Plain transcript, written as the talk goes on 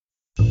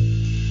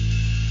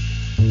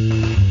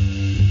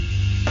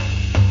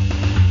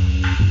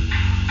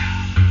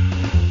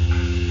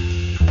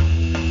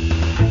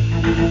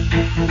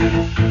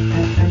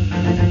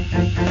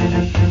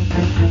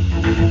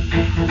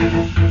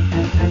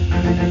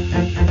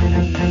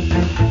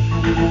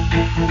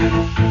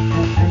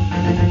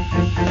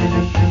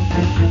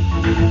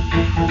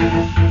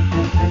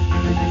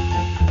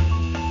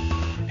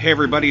Hey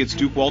everybody, it's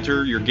Duke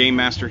Walter, your game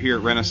master here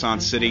at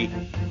Renaissance City.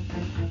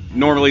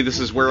 Normally this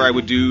is where I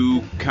would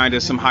do kind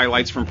of some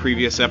highlights from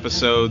previous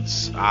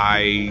episodes.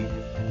 I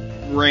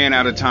ran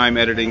out of time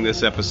editing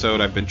this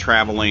episode. I've been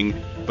traveling,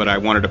 but I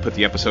wanted to put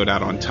the episode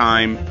out on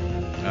time.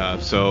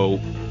 So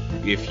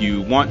if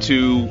you want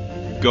to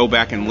go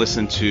back and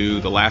listen to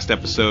the last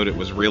episode, it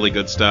was really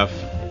good stuff.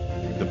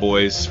 The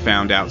boys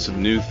found out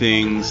some new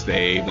things.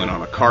 They went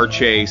on a car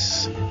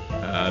chase.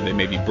 They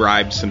maybe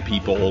bribed some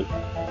people.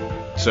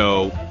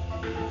 So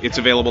it's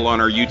available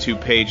on our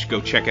YouTube page. Go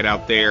check it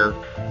out there.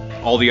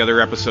 All the other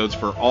episodes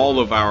for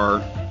all of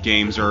our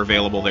games are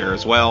available there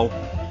as well.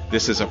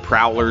 This is a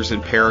Prowlers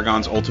and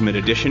Paragons Ultimate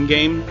Edition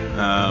game.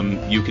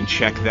 You can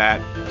check that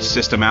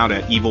system out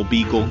at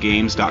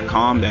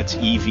evilbeaglegames.com. That's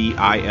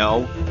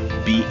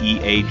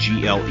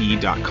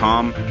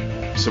EVILBEAGLE.com.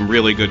 Some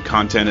really good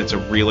content. It's a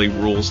really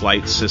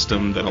rules-light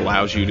system that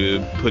allows you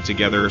to put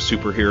together a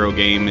superhero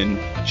game in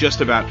just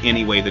about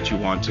any way that you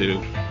want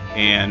to.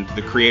 And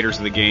the creators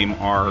of the game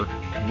are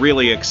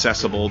really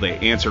accessible. They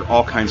answer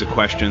all kinds of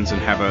questions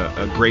and have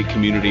a great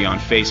community on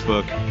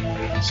Facebook.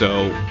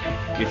 So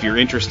if you're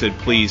interested,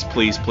 please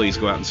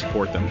go out and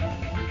support them.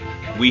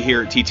 We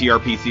here at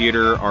TTRP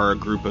Theater are a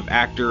group of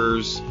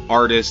actors,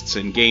 artists,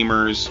 and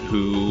gamers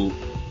who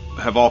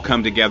have all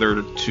come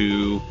together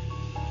to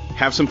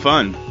have some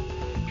fun.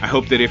 I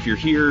hope that if you're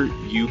here,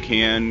 you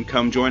can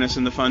come join us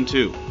in the fun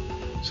too.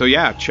 So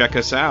yeah, check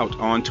us out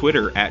on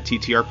Twitter at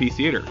TTRP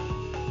Theater.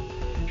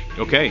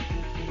 Okay,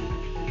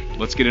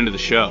 let's get into the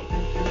show.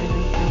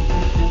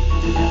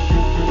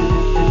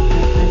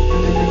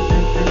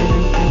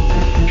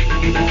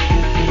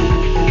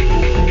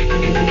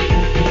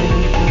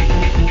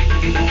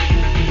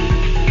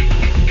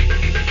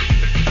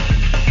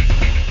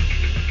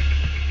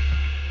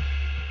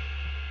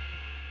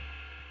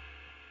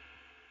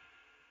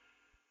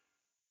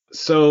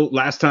 So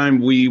last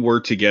time we were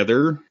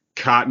together,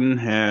 Cotton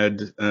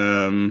had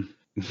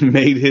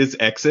made his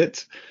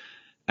exit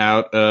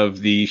out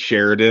of the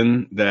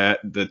Sheridan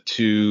that the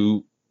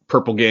two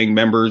Purple Gang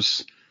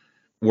members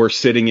were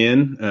sitting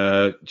in.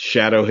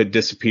 Shadow had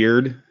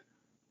disappeared.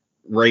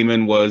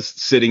 Raymond was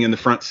sitting in the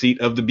front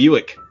seat of the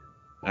Buick.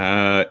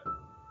 I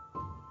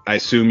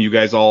assume you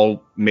guys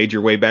all made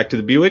your way back to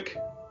the Buick?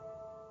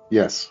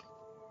 Yes.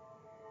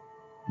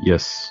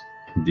 Yes,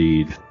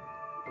 indeed.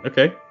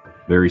 Okay.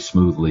 Very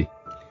smoothly.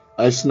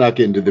 I snuck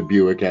into the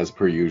Buick as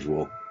per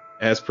usual.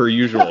 As per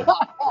usual.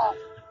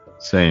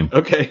 Same.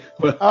 Okay.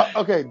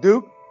 Okay,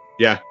 Duke.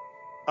 Yeah.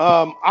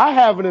 I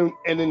have an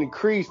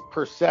increased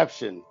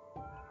perception.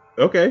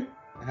 Okay.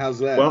 How's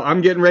that? Well, I'm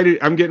getting ready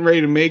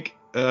to make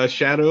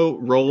Shadow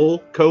roll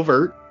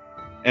covert,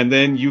 and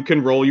then you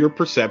can roll your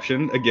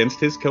perception against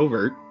his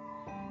covert,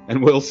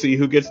 and we'll see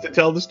who gets to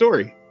tell the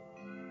story.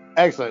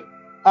 Excellent.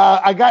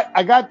 I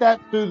got that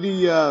through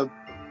the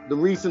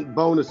recent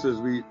bonuses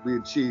we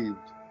achieved.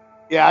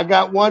 Yeah, I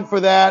got one for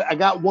that. I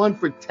got one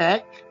for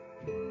tech.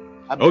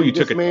 You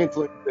took a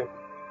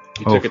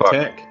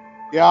tech.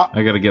 Yeah.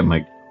 I gotta get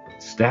my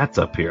stats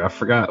up here. I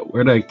forgot.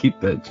 Where did I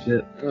keep that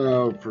shit?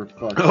 Oh, for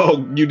fuck's sake.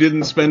 Oh, you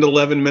didn't spend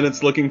 11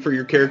 minutes looking for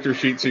your character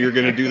sheet, so you're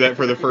going to do that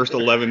for the first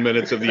 11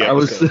 minutes of the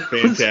episode.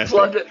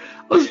 Fantastic.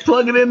 I was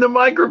plugging in the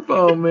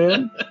microphone,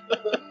 man.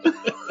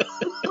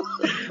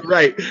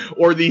 Right.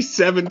 Or the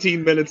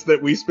 17 minutes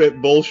that we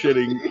spent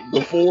bullshitting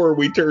before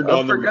we turned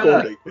on the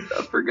recording.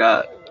 I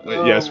forgot.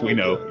 Yes, we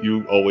know.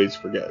 You always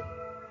forget.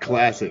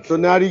 Classic. So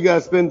now do you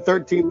guys spend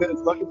 13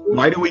 minutes looking for it?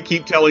 Why do we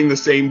keep telling the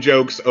same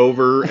jokes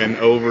over and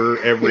over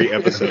every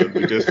episode?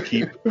 We just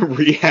keep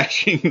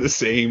rehashing the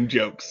same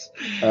jokes.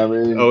 I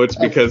mean, it's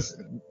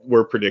because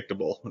we're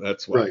predictable.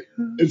 That's why. Right.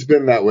 It's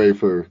been that way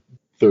for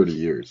 30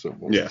 years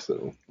almost. Yeah.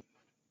 So.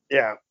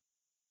 Yeah.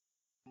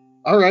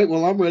 All right.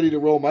 Well, I'm ready to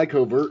roll my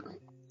covert.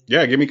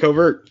 Yeah, give me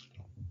covert.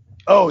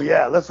 Oh,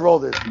 yeah. Let's roll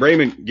this.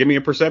 Raymond, give me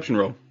a perception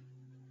roll.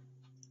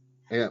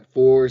 I got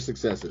 4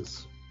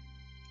 successes.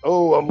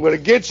 Oh, I'm going to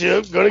get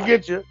you.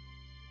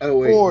 Oh,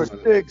 wait. 4,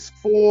 6,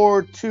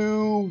 4,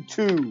 2,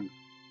 2.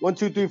 1,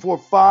 2, 3, 4,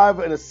 5,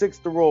 and a 6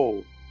 to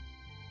roll.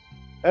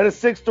 And a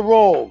 6 to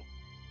roll.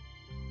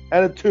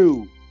 And a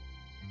 2.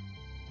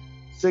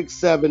 6,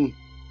 7.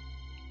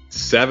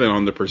 7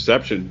 on the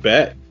perception.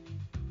 Bet.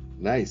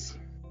 Nice.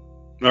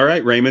 All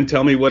right, Raymond,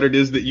 tell me what it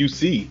is that you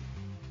see.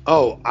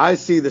 Oh, I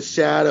see the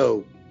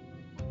Shadow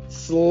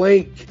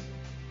slink.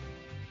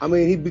 I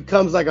mean, he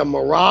becomes like a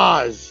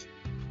mirage,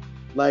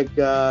 like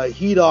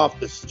heat off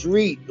the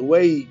street. The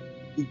way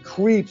he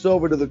creeps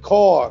over to the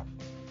car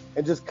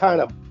and just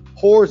kind of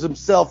pours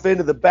himself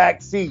into the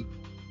back seat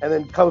and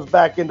then comes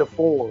back into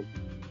form.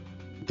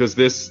 Does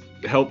this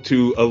help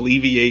to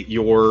alleviate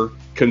your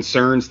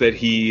concerns that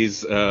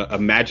he's a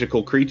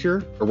magical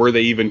creature, or were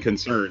they even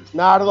concerned?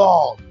 Not at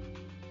all.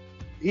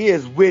 He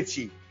is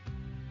witchy.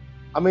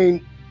 I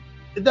mean,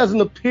 it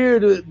doesn't appear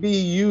to be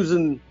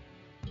using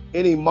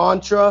any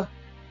mantra.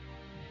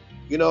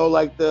 You know,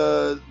 like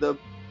the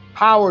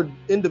powered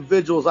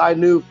individuals I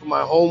knew from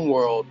my home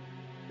world,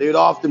 they'd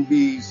often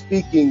be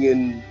speaking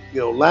in,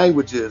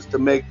 languages to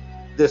make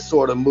this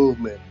sort of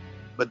movement.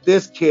 but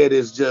this kid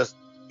is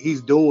he's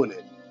doing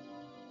it.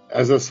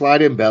 As a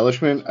slight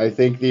embellishment, I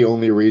think the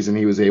only reason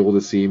he was able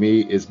to see me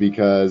is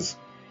because,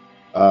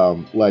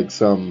 like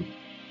some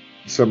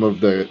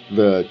of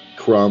the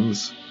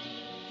crumbs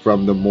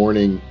from the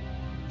morning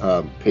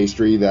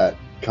pastry that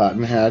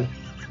Cotton had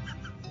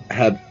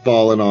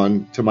fallen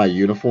on to my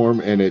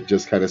uniform, and it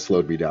just kind of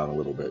slowed me down a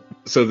little bit.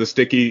 So the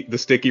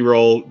sticky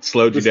roll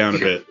slowed you down a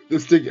bit.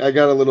 I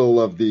got a little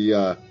of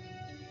the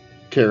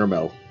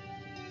caramel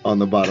on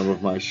the bottom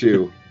of my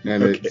shoe,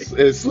 and Okay.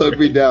 it slowed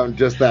me down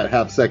just that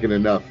half second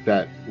enough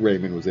that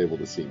Raymond was able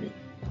to see me.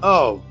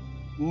 Oh,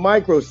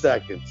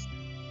 microseconds.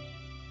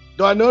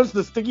 Do I notice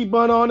the sticky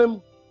bun on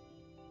him?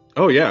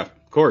 Oh yeah,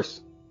 of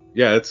course.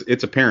 Yeah,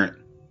 it's apparent.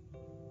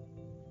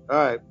 All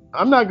right.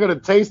 I'm not going to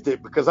taste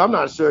it because I'm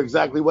not sure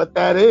exactly what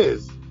that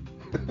is.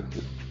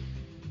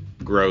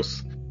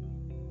 Gross.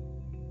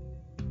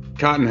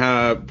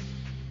 Cotton,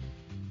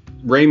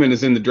 Raymond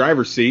is in the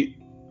driver's seat.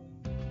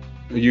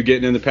 Are you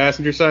getting in the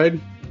passenger side?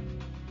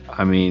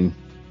 I mean,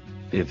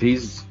 if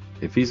he's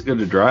good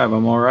to drive,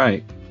 I'm all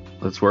right.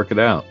 Let's work it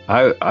out.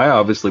 I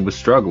obviously was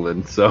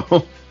struggling, so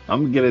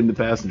I'm gonna get in the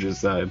passenger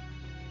side.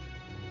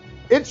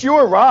 It's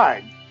your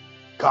ride,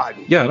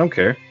 Cotton. Yeah, I don't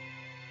care.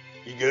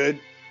 You good?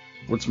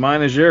 What's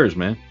mine is yours,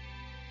 man.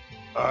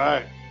 All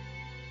right.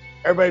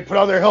 Everybody put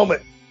on their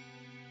helmet.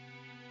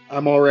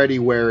 I'm already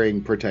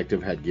wearing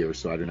protective headgear,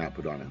 so I do not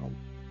put on a helmet.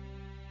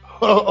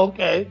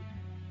 Okay.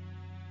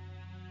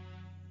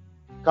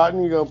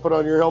 Cotton, you going to put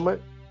on your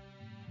helmet?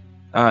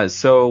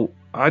 So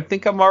I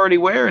think I'm already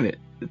wearing it.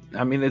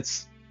 I mean,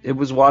 it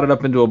was wadded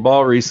up into a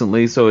ball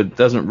recently, so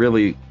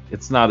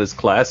it's not as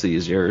classy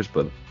as yours,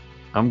 but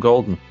I'm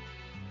golden.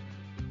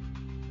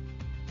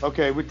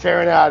 Okay, we're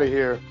tearing out of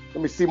here.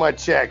 Let me see my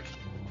check.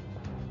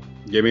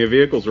 Give me a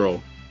vehicles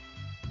roll.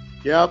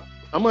 Yep.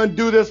 I'm going to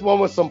do this one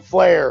with some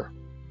flair.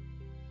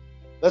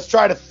 Let's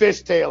try to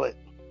fishtail it.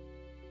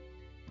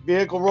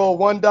 Vehicle roll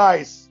 1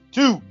 dice.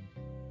 2.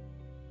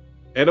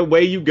 And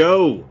away you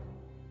go.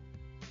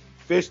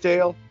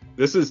 Fishtail.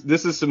 This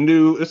is some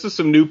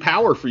new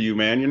power for you,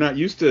 man. You're not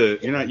used to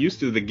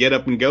the get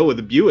up and go with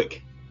the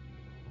Buick.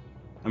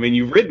 I mean,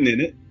 you've ridden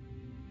in it.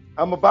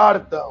 I'm about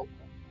it, though.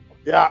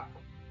 Yeah.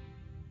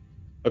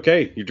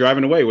 Okay, you're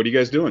driving away. What are you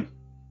guys doing?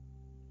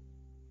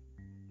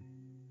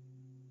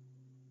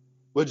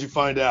 What'd you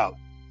find out?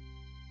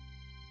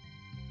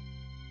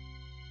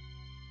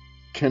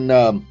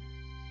 Duke,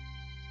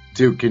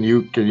 can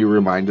you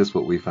remind us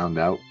what we found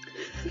out?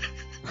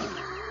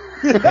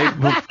 Hey,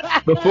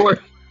 before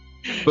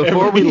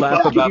we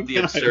laugh about the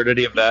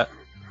absurdity of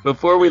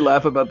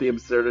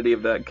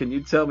that, can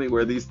you tell me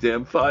where these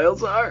damn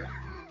files are?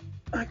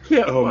 I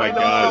can't. Oh my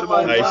find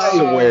God! them. I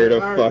swear to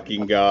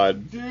fucking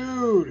God,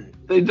 Dude.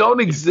 They don't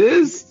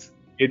exist.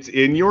 it's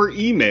in your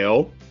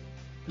email.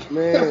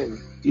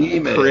 Man.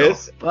 Email.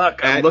 Chris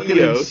Fuck, I'm at looking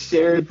in EOS.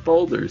 shared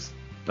folders.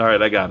 All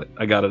right, I got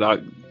it.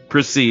 I'll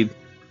proceed.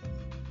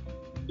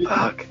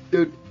 Fuck.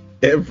 Dude,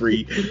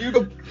 Every. can you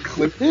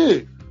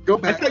go I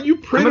back? thought you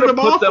printed gonna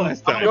them put off them-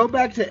 last Go time.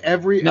 back to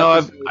every. No,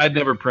 episode. I'd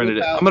never printed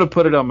it. I'm gonna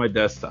put it on my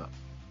desktop.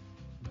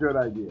 Good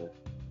idea.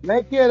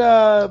 Make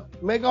a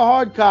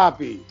hard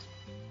copy.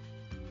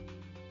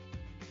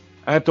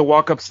 I have to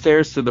walk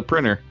upstairs to the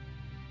printer.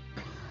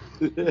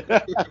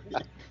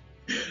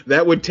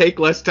 That would take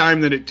less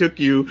time than it took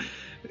you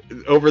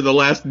over the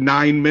last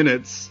 9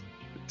 minutes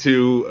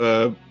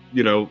to,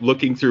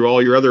 looking through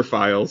all your other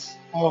files.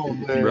 Oh,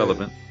 man.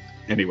 Irrelevant.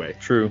 Anyway,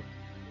 True.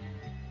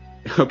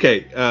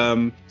 okay.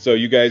 So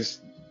you guys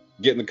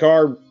get in the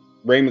car.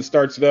 Raymond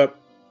starts it up.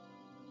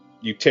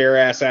 You tear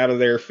ass out of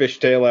there,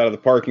 fishtail out of the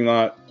parking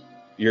lot.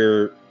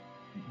 You're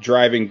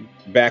driving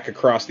back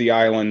across the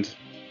island.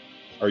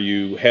 Are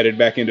you headed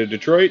back into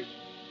Detroit?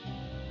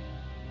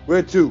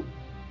 Where to?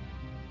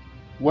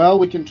 Well,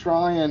 we can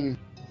try and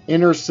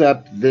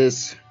intercept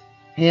this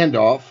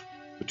handoff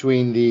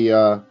between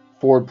the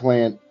Ford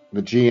plant,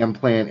 the GM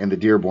plant, and the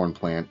Dearborn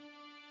plant.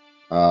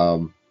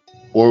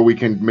 Or we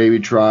can maybe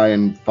try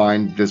and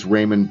find this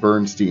Raymond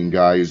Bernstein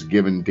guy who's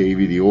given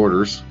Davey the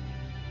orders.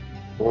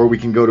 Or we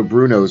can go to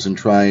Bruno's and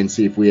try and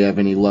see if we have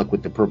any luck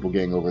with the Purple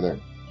Gang over there.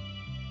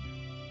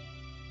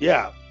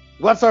 Yeah.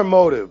 What's our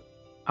motive?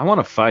 I want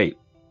to fight.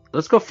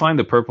 Let's go find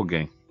the Purple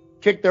Gang.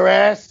 Kick their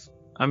ass?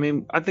 I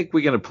mean, I think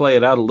we're gonna play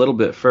it out a little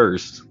bit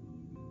first.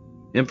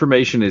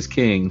 Information is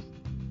king.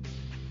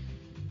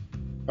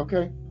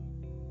 Okay.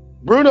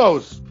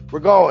 Bruno's. We're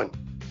going.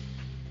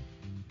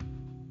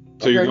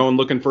 So you're Okay. going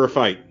looking for a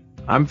fight?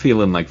 I'm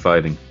feeling like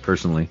fighting,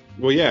 personally.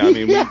 Well, yeah. I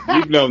mean,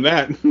 we've known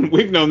that.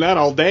 We've known that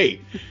all day.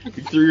 You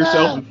threw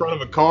yourself in front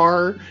of a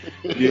car.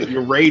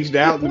 You raged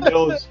out in the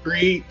middle of the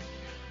street.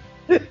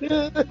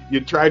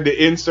 You tried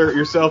to insert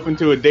yourself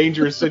into a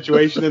dangerous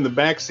situation in the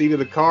back seat of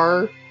the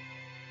car.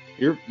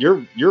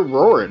 You're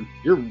roaring.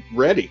 You're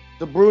ready.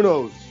 The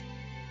Bruno's.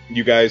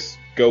 You guys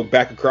go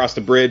back across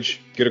the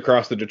bridge, get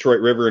across the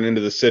Detroit River and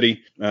into the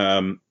city.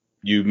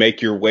 You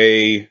make your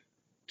way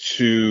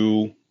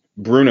to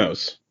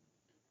Bruno's.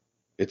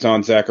 It's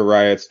on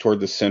Zachariah. It's toward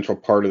the central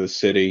part of the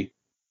city.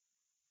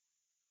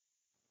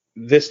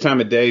 this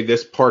time of day,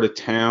 this part of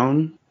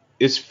town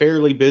is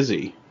fairly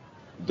busy.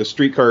 The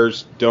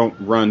streetcars don't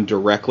run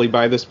directly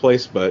by this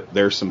place, but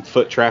there's some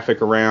foot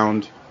traffic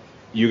around.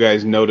 You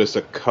guys notice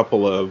a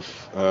couple of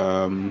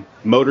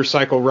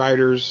motorcycle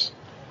riders.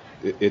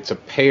 It's a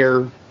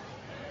pair.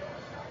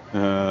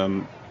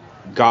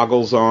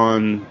 Goggles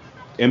on,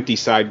 empty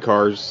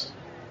sidecars,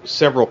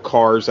 several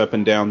cars up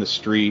and down the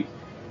street,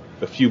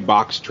 a few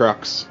box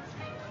trucks.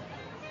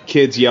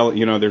 Kids yelling,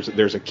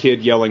 there's a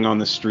kid yelling on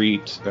the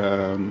street,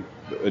 a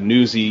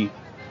newsie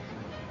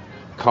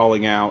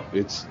calling out.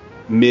 It's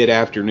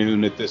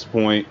mid-afternoon at this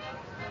point.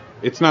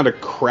 It's not a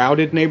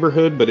crowded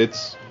neighborhood, but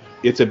it's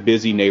a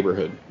busy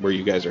neighborhood where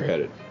you guys are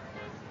headed.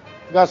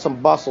 Got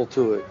some bustle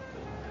to it.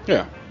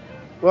 Yeah.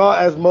 Well,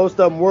 as most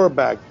of them were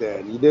back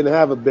then. You didn't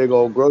have a big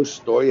old grocery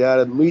store. You had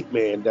a meat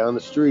man down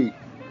the street.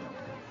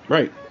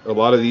 Right. A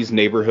lot of these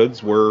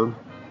neighborhoods were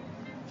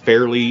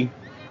fairly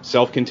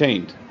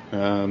self-contained.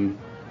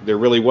 There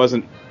really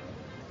wasn't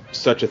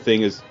such a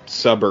thing as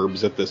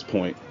suburbs at this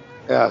point.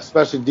 Yeah,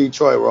 especially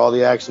Detroit, where all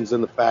the action's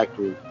in the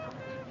factory.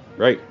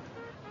 Right.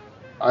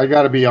 I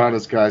gotta be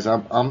honest, guys.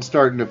 I'm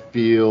starting to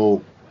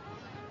feel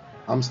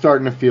a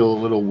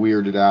little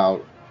weirded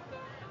out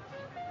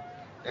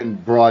in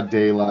broad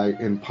daylight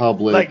in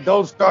public. Like,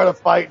 don't start a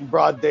fight in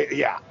broad day.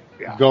 Yeah.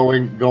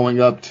 Going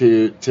up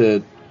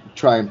to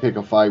try and pick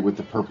a fight with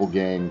the Purple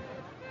Gang.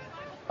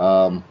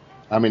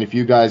 I mean, if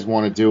you guys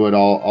want to do it,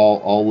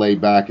 I'll lay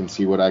back and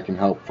see what I can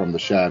help from the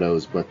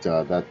shadows. But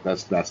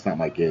that's not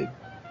my gig.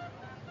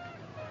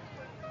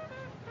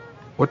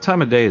 What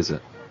time of day is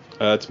it?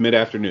 It's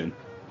mid-afternoon.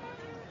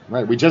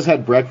 Right. We just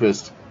had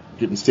breakfast,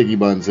 getting sticky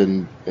buns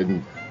and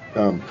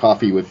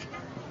coffee with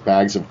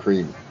bags of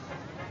cream.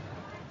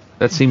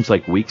 That seems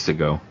like weeks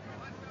ago.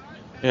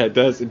 Yeah, it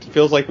does. It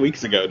feels like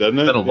weeks ago, doesn't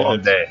it? It's been a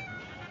long day.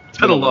 It's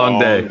been a long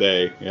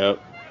day. Yep.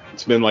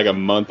 It's been like a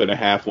month and a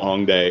half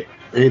long day.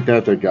 Ain't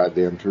that the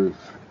goddamn truth?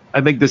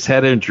 I think this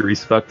head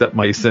injury's fucked up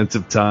my sense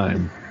of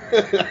time.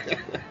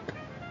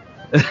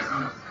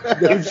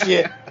 No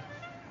shit.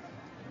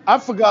 I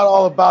forgot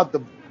all about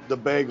the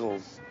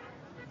bagels.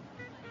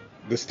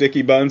 The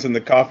sticky buns and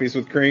the coffees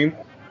with cream?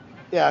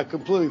 Yeah, I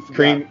completely forgot.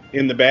 Cream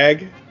in the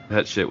bag?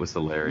 That shit was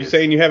hilarious. You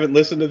saying you haven't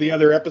listened to the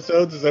other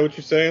episodes? Is that what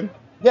you're saying?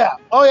 Yeah.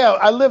 Oh, yeah.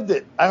 I lived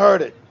it. I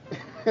heard it.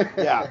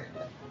 Yeah.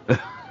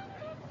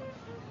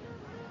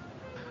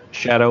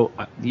 Shadow,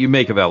 you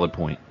make a valid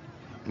point.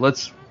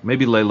 Let's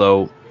maybe lay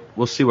low.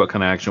 We'll see what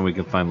kind of action we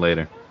can find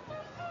later.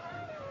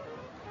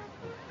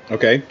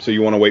 Okay, so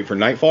you want to wait for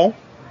nightfall?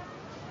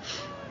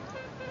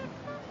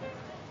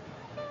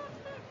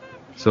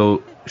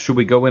 So should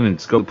we go in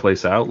and scope the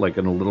place out, like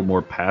in a little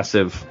more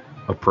passive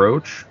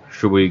approach?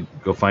 Should we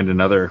go find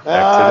another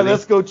activity?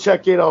 Let's go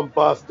check in on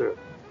Buster.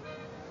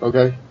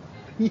 Okay.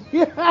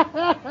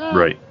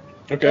 Right.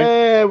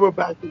 Okay. And we're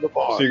back to the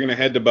bar. So you're going to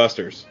head to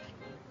Buster's.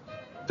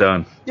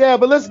 Done. Yeah,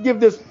 but let's give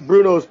this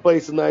Bruno's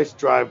place a nice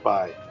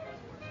drive-by.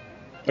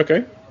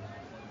 Okay.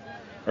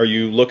 Are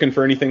you looking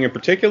for anything in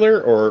particular,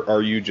 or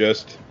are you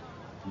just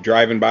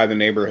driving by the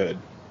neighborhood?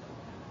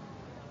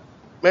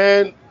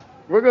 Man,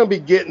 we're going to be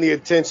getting the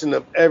attention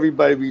of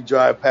everybody we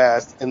drive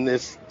past in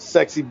this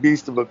sexy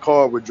beast of a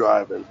car we're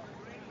driving.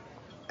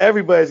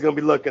 Everybody's going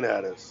to be looking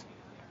at us.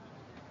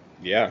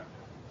 Yeah.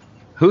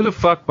 Who the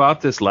fuck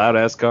bought this loud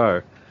ass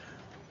car?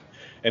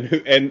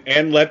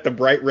 And let the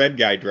bright red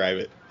guy drive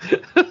it.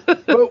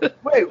 But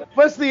wait,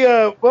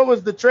 what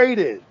was the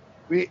trade-in?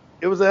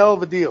 It was a hell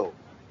of a deal.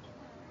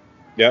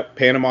 Yep,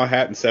 Panama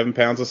hat and 7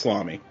 pounds of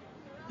salami.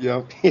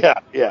 Yep.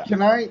 Yeah.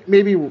 Can I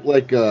maybe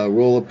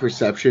roll a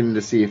perception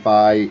to see if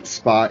I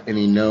spot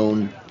any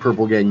known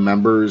Purple Gang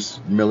members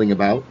milling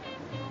about?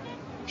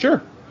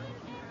 Sure.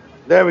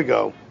 There we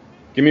go.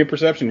 Give me a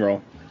perception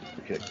roll.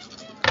 Okay.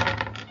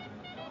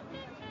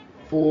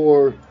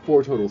 Four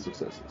total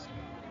successes.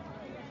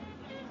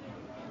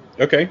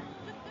 Okay.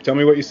 Tell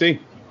me what you see.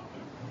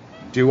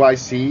 Do I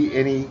see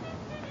any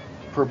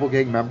Purple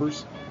Gang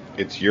members?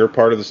 It's your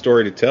part of the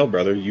story to tell,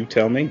 brother. You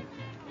tell me.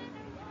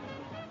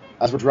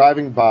 As we're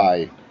driving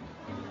by,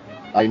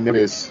 I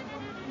notice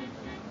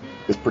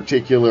this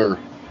particular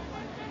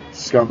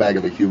scumbag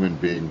of a human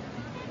being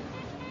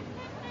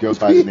goes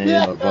by the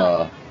name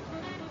of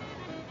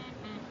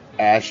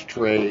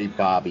Ashtray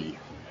Bobby.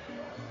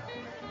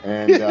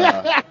 And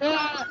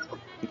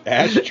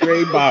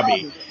Ashtray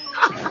Bobby.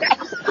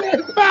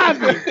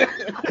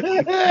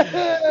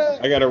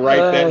 I gotta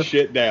write that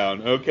shit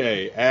down.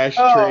 Okay,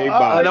 Ashtray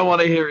Bobby. I don't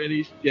want to hear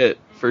any shit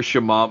for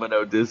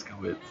Shimamino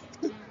Diskowitz.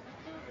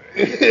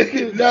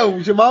 No,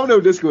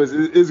 Shimamino Disco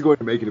is going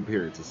to make an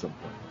appearance at some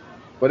point.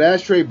 But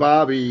Ashtray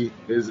Bobby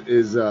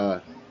is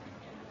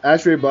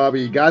Ashtray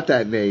Bobby got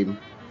that name,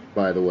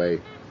 by the way,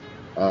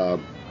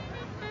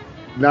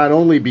 not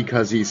only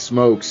because he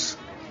smokes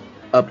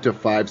up to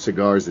 5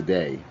 cigars a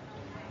day,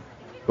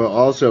 but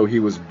also he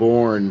was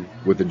born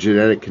with a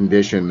genetic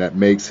condition that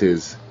makes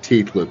his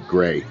teeth look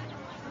gray,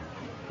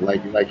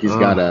 like he's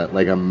got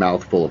a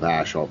mouthful of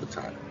ash all the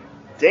time.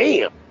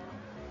 Damn.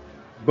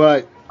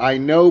 But I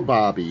know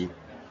Bobby,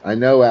 I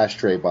know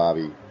Ashtray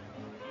Bobby,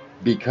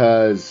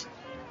 because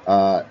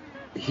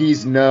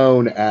he's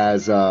known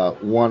as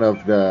one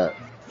of the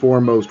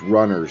foremost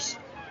runners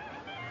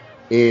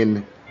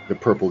in the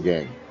Purple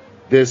Gang.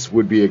 This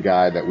would be a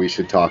guy that we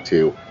should talk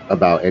to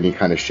about any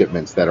kind of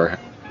shipments that are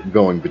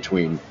going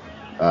between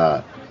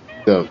the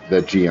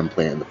GM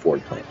plant and the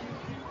Ford plant.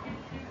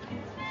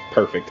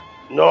 Perfect.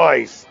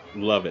 Nice.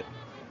 Love it.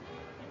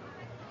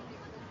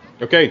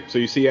 Okay, so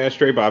you see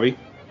Ashtray Bobby.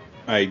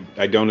 I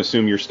don't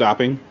assume you're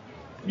stopping.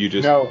 You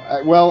just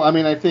well, I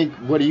mean, I think.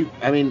 What do you?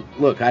 I mean,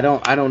 look, I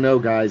don't know,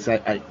 guys.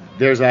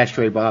 There's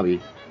Ashtray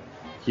Bobby.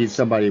 He's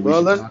somebody we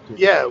should talk to.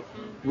 Yeah,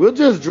 we'll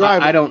just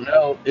drive. I don't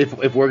know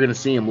if we're gonna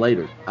see him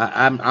later.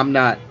 I'm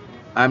not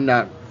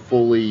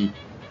fully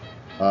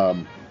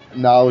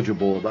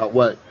knowledgeable about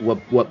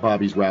what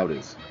Bobby's route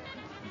is.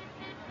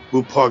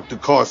 We'll park the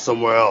car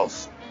somewhere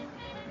else.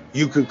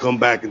 You can come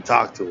back and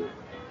talk to him.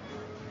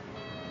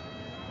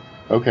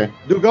 Okay.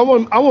 Duke, I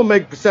want to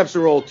make a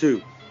perception roll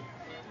too.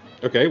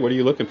 Okay, what are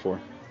you looking for?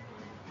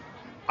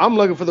 I'm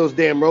looking for those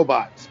damn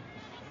robots.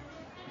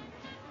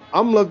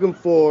 I'm looking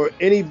for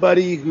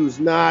anybody who's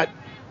not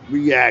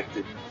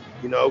reacted.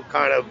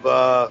 Kind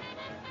of,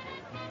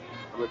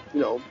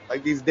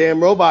 like these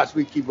damn robots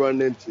we keep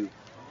running into.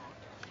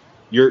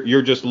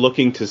 You're just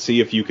looking to see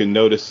if you can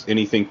notice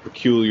anything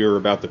peculiar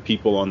about the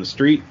people on the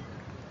street?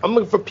 I'm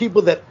looking for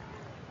people that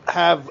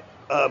have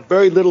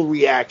very little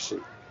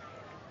reaction.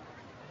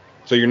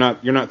 So you're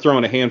not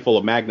throwing a handful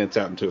of magnets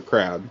out into a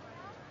crowd?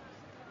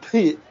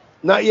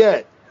 Not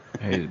yet.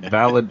 Hey,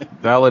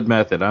 valid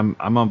method. I'm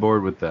on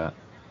board with that.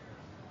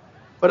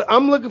 But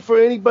I'm looking for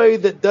anybody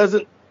that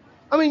doesn't.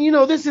 I mean,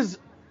 this is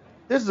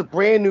a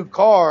brand new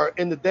car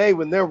in the day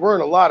when there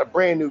weren't a lot of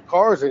brand new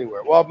cars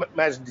anywhere. Well,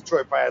 imagine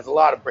Detroit probably has a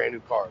lot of brand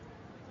new cars,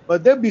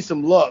 but there'd be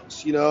some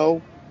looks,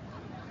 and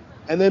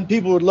then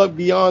people would look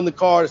beyond the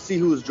car to see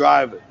who was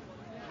driving.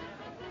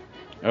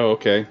 Oh,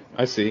 okay,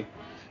 I see.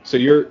 So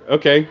you're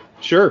okay.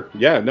 Sure.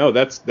 Yeah. No,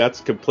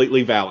 that's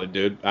completely valid,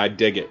 dude. I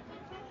dig it.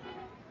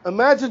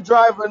 Imagine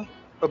driving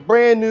a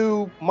brand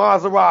new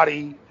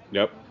Maserati.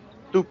 Yep.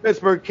 Through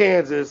Pittsburgh,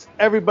 Kansas.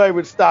 Everybody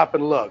would stop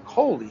and look.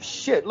 Holy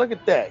shit! Look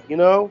at that.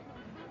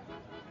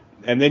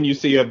 And then you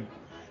see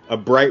a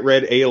bright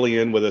red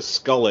alien with a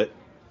skullet.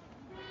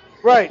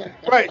 Right.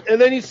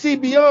 And then you see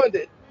beyond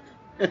it.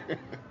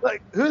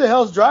 Like, who the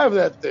hell's driving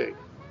that thing?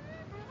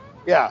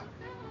 Yeah.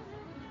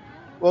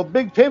 Well,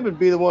 Big Pimp would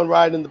be the one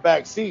riding in the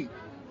back seat.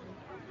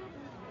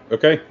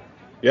 Okay.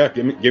 Yeah,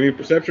 give me a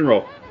perception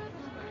roll.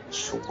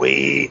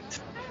 Sweet.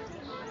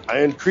 I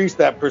increased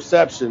that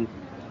perception.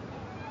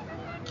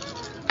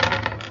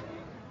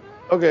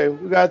 Okay,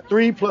 we got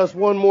 3 plus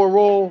 1 more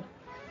roll.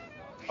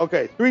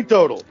 Okay, 3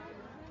 total.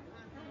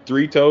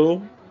 3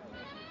 total?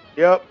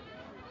 Yep.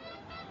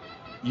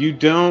 You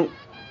don't.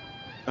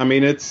 I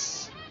mean,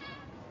 it's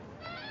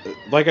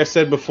like I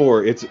said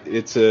before.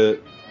 It's a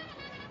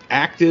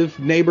active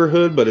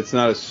neighborhood, but it's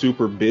not a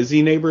super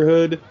busy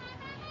neighborhood.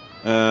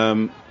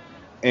 And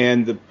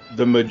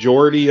the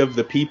majority of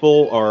the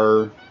people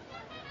are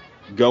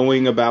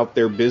going about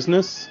their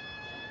business.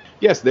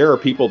 Yes, there are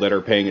people that are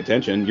paying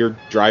attention. You're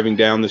driving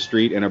down the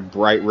street in a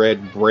bright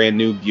red, brand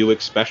new Buick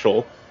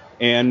Special,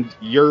 and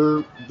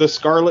you're the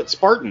Scarlet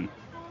Spartan.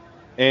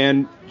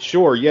 And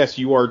sure, yes,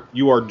 you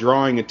are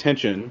drawing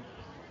attention.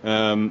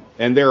 And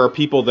there are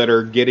people that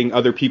are getting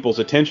other people's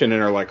attention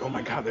and are like, oh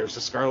my God, there's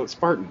the Scarlet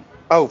Spartan.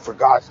 Oh, for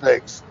God's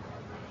sakes.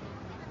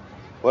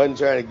 Wasn't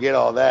trying to get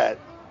all that.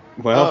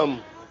 Well,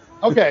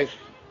 okay.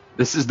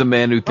 This is the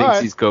man who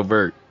thinks he's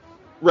covert.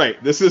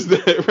 Right. This is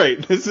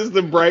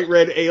the bright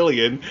red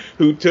alien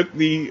who took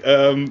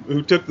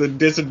the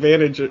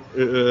disadvantage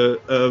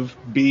of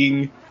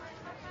being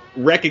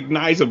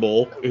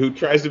recognizable, who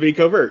tries to be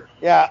covert.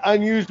 Yeah,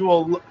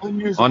 unusual.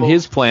 On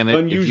his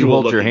planet, if you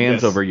hold your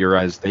hands yes. over your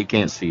eyes, they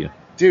can't see you.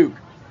 Duke,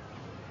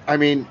 I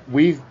mean,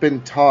 we've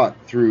been taught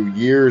through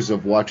years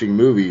of watching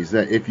movies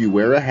that if you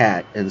wear a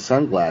hat and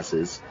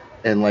sunglasses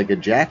and like a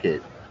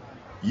jacket,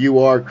 you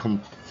are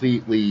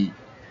completely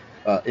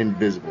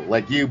invisible.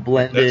 Like you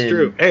blend in. That's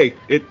true. Hey,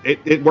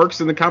 it works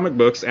in the comic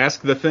books.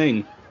 Ask the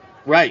Thing.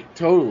 Right,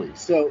 totally.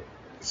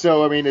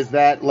 So I mean, is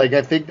that like,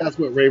 I think that's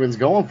what Raymond's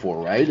going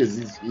for, right?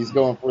 Is he's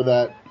going for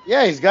that?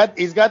 Yeah, he's got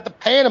the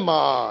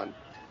Panama on.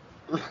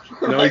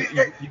 No,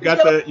 you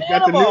got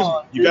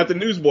the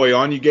newsboy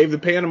on. You gave the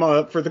Panama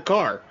up for the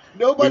car.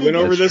 Nobody we went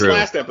over this true.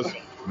 last episode.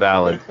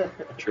 Valid.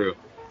 True.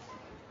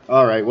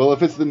 All right. Well,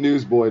 if it's the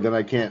newsboy, then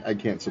I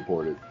can't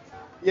support it.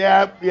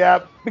 Yeah,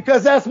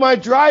 because that's my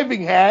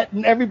driving hat,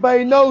 and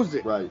everybody knows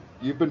it. Right.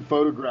 You've been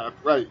photographed.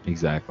 Right.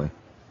 Exactly.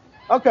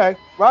 Okay,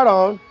 right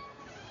on.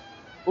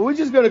 Well, we're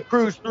just gonna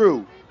cruise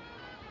through.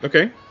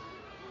 Okay.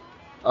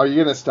 Are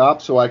you gonna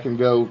stop so I can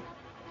go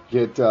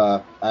get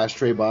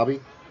Ashtray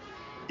Bobby?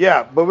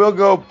 Yeah, but we'll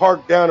go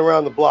park down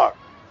around the block.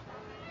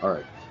 All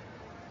right.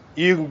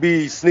 You can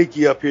be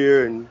sneaky up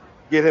here and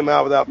get him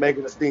out without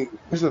making a scene.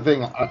 Here's the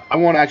thing. I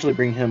want to actually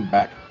bring him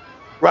back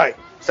Right.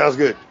 Sounds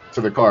good.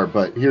 to the car,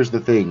 but here's the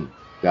thing,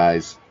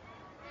 guys.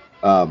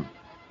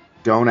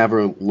 Don't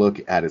ever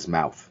look at his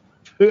mouth.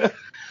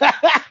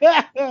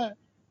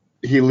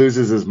 he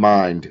loses his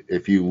mind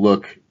if you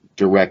look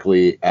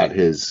directly at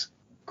his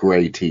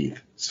gray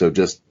teeth. So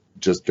just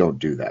don't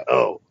do that.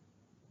 Oh,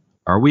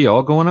 Are we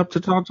all going up to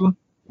talk to him?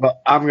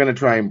 Well, I'm gonna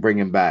try and bring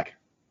him back.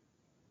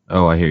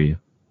 Oh, I hear you.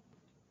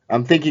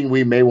 I'm thinking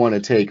we may want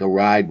to take a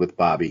ride with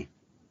Bobby.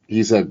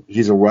 He's a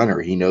runner.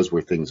 He knows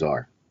where things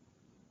are.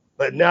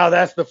 but now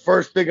that's the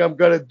first thing I'm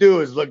gonna do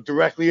is look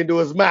directly into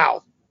his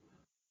mouth.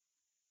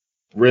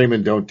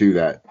 Raymond, don't do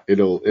that.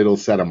 It'll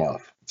set him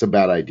off. It's a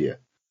bad idea.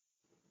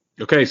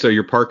 Okay, so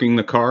you're parking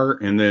the car,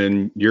 and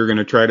then you're going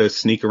to try to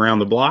sneak around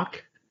the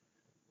block,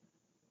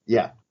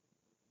 Yeah.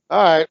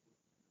 All right.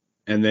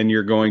 and then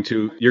you're going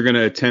to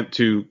attempt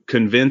to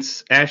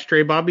convince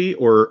Ashtray Bobby,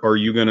 or are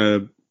you going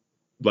to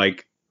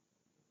like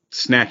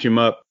snatch him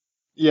up?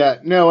 Yeah.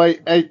 No,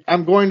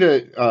 I'm going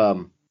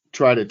to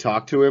try to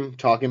talk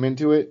him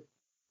into it.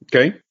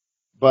 Okay.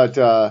 But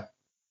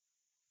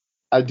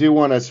I do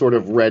want to sort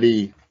of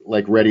ready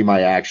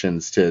my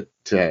actions to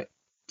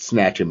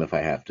snatch him if I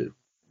have to.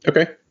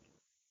 Okay.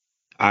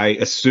 I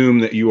assume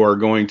that you are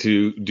going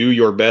to do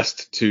your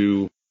best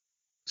to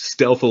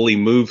stealthily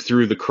move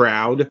through the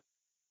crowd.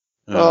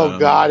 Oh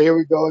God, here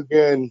we go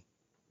again.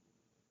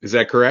 Is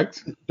that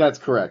correct? That's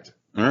correct.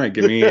 All right,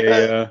 give me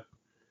a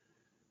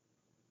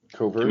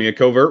Covert.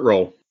 covert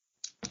roll.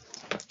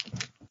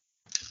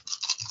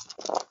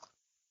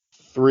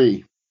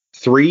 3.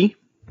 3.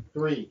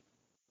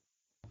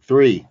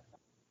 3.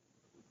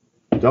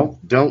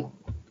 Don't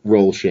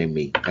roll shame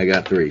me. I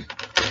got 3.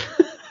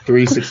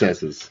 3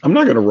 successes. I'm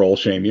not going to roll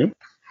shame you.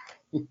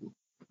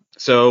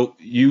 So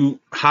you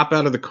hop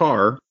out of the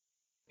car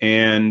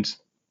and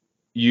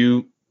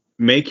you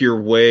make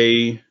your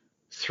way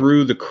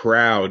through the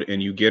crowd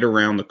and you get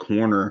around the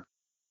corner.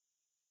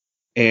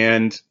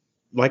 And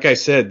like I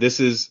said,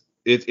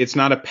 it's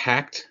not a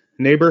packed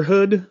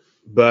neighborhood,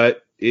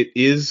 but it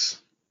is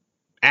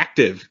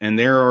active and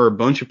there are a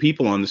bunch of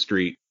people on the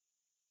street.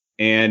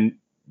 And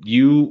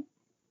you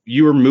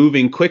are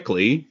moving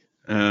quickly.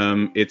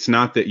 It's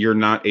not that you're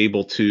not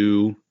able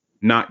to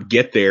not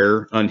get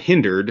there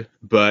unhindered,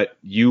 but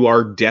you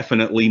are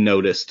definitely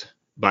noticed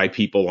by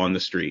people on the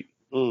street.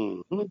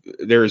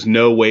 Mm-hmm. There is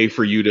no way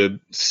for you to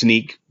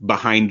sneak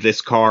behind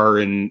this car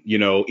and,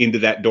 into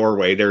that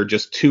doorway. There are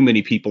just too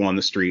many people on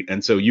the street.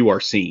 And so you are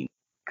seen.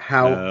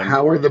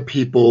 How are the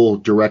people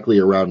directly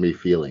around me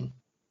feeling?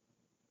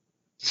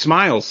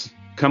 Smiles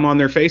come on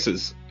their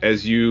faces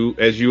as you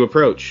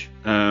approach,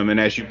 and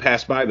as you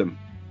pass by them.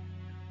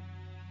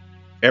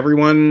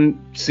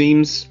 Everyone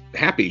seems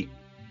happy,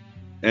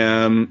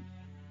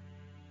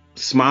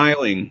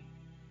 smiling.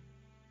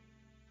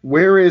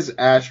 Where is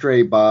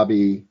Ashtray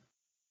Bobby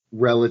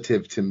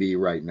relative to me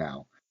right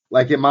now?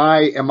 Like, am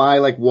I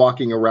like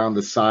walking around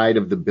the side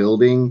of the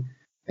building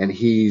and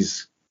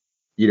he's,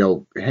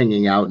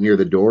 hanging out near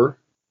the door?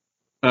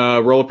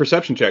 Roll a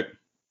perception check.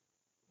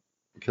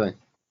 Okay.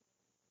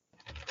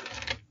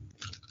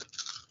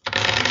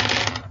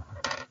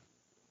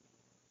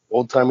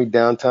 Old timey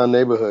downtown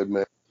neighborhood,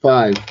 man.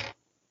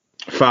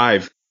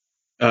 5.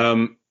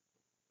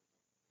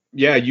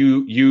 Yeah,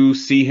 you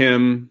see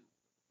him.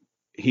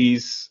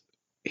 He's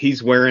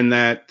wearing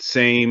that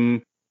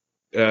same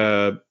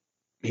dark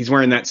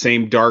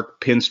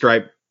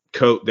pinstripe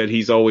coat that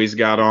he's always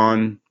got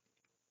on.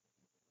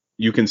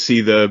 You can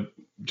see the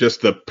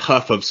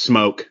puff of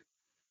smoke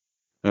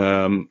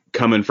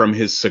coming from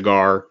his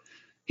cigar.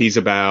 He's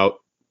about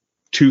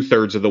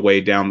 2/3 of the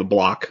way down the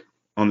block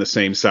on the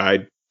same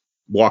side,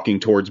 walking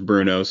towards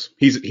Bruno's.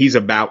 He's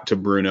about to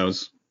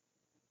Bruno's.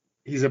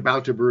 He's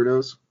about to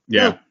Bruno's?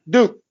 Yeah.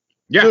 Duke,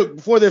 Yeah. Duke,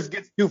 before this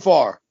gets too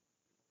far,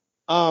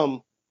 I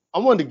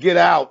wanted to get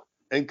out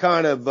and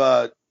kind of,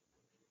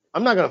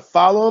 I'm not going to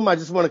follow him. I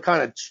just want to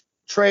kind of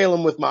trail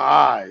him with my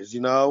eyes,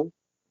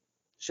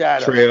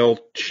 Shadow.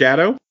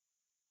 Shadow?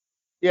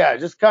 Yeah,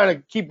 just kind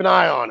of keep an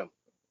eye on him.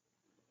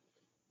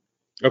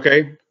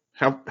 Okay.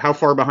 How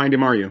far behind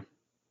him are you?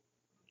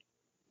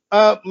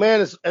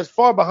 Man, as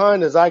far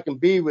behind as I can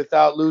be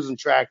without losing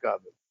track of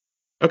it.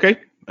 Okay.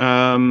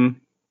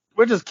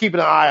 We're just keeping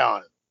an eye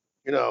on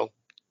him,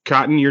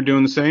 Cotton, you're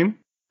doing the same?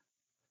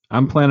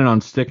 I'm planning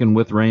on sticking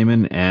with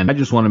Raymond, and I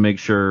just want to make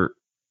sure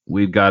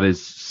we've got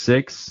his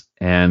 6,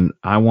 and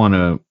I want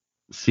to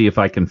see if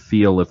I can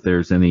feel if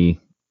there's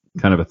any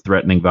kind of a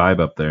threatening vibe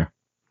up there.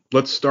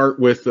 Let's start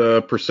with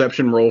a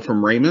perception roll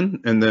from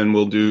Raymond, and then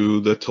we'll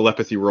do the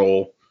telepathy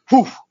roll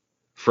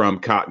from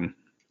Cotton.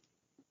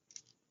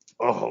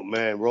 Oh,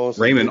 man. Rolling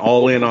Raymond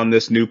all in on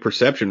this new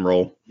perception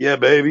roll. Yeah,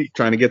 baby.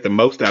 Trying to get the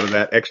most out of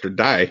that extra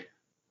die.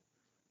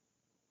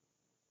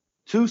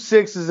 2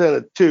 6s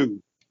and a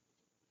 2.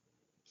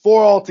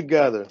 4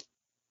 altogether.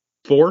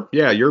 4?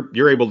 Yeah,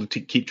 you're able to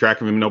keep track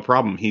of him, no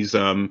problem. He's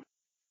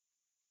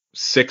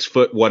 6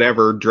 foot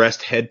whatever,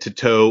 dressed head to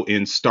toe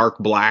in stark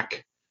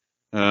black,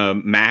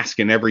 mask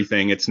and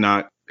everything. It's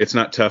not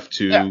tough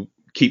to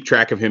keep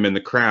track of him in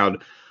the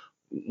crowd.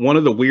 One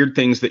of the weird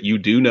things that you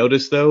do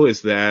notice, though,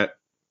 is that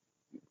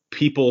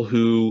people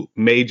who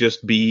may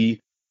just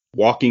be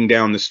walking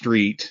down the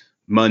street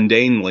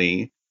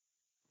mundanely,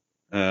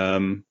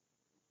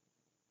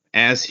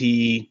 as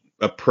he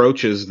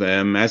approaches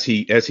them, as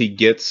he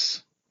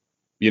gets,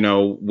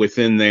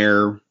 within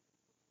their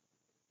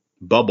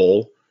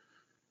bubble,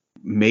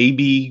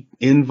 maybe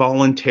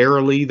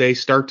involuntarily they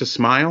start to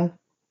smile.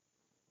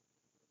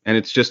 And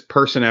it's just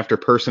person after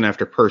person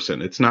after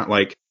person. It's not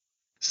like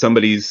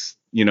somebody's,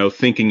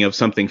 thinking of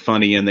something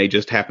funny and they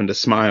just happen to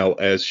smile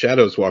as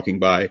Shadow's walking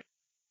by.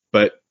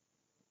 But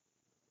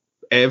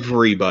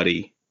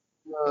everybody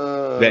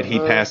that he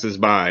passes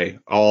by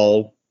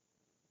all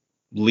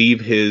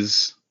leave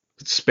his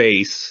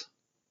space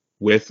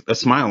with a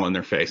smile on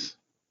their face.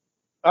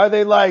 Are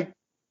they like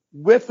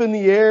whiffing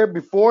the air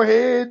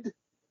beforehand?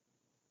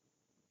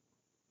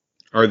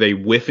 Are they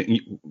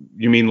whiffing?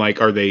 You mean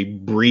like, are they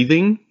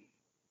breathing?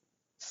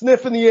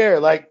 Sniffing the air,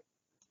 like,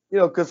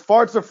 because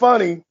farts are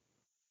funny.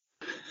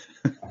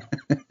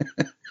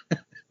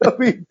 I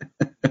mean,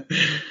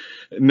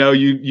 no,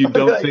 you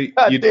don't think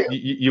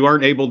you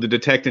aren't able to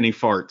detect any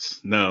farts.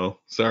 No,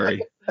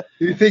 sorry.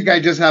 You think I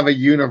just have a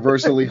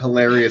universally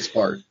hilarious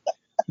fart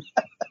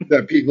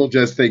that people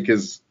just think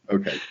is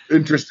okay,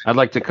 interesting? I'd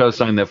like to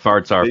co-sign that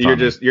farts are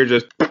funny. You're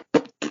just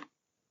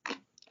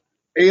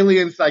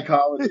alien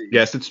psychology.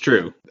 Yes, it's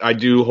true. I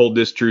do hold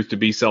this truth to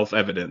be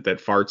self-evident that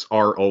farts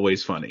are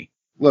always funny.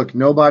 Look,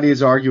 nobody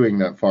is arguing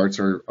that farts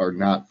are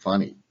not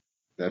funny.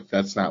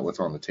 That's not what's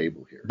on the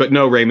table here. But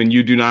no, Raymond,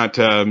 you do not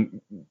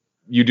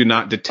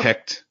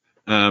detect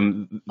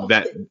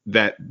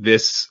that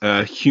this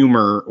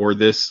humor or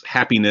this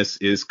happiness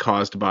is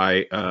caused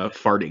by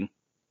farting.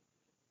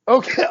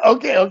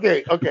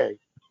 Okay.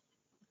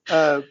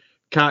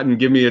 Cotton,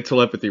 give me a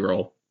telepathy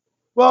roll.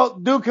 Well,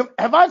 Duke,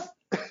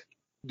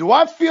 do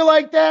I feel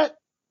like that?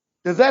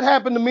 Does that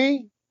happen to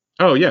me?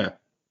 Oh yeah,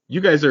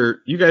 you guys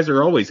are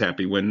always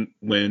happy when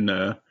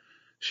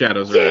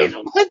Shadow's around.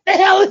 What the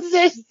hell is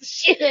this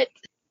shit?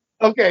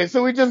 Okay,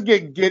 so we just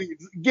get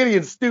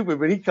Gideon stupid,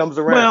 but he comes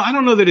around. Well, I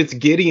don't know that it's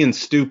Gideon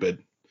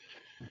stupid,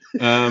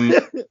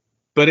 but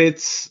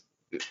it's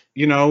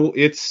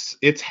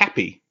it's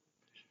happy.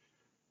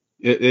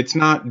 It's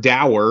not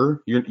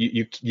dour.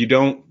 You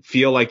don't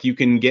feel like you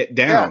can get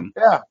down.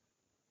 Yeah.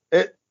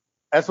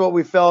 That's what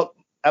we felt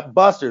at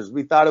Buster's.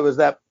 We thought it was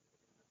that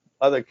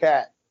other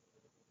cat.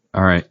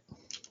 All right.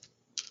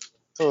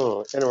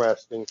 Oh,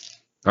 interesting.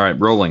 All right,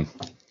 rolling.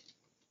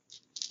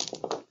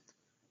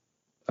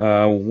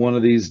 One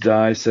of these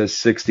die says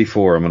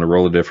 64. I'm going to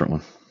roll a different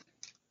one.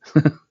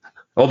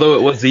 Although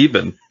it was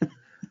even.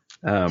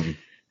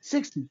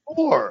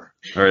 64.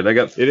 All right, I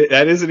got...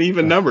 That is an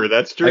even number.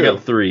 That's true. I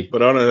got 3.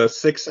 But on a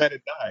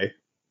 6-sided die.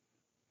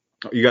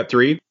 You got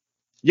 3?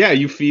 Yeah,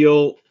 you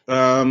feel...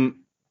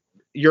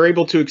 you're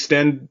able to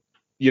extend,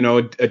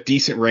 a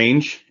decent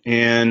range.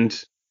 And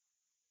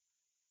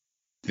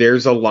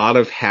there's a lot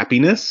of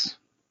happiness.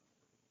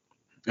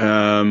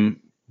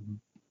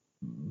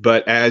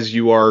 But as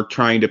you are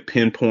trying to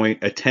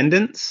pinpoint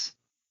attendance,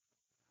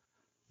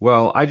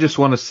 well, I just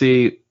want to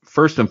see,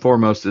 first and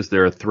foremost, is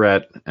there a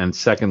threat, and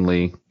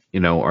secondly,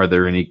 are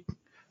there any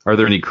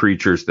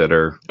creatures that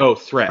are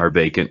are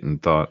vacant in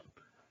thought?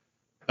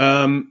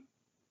 No,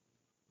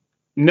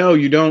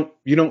 you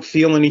don't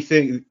feel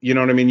anything. You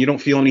know what I mean? You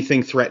don't feel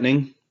anything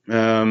threatening.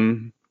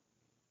 You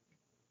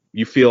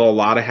feel a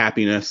lot of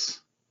happiness,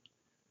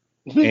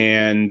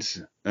 and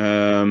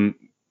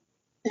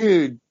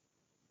dude,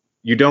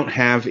 you don't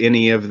have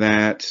any of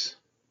that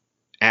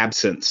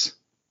absence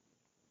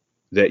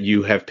that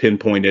you have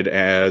pinpointed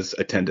as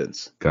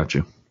attendance. Got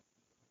you.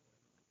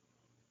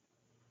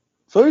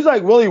 So he's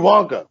like Willy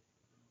Wonka.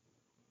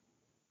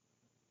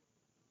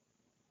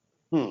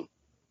 I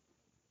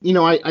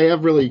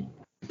have really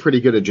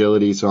pretty good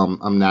agility, so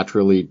I'm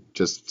naturally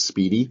just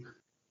speedy.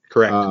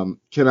 Correct.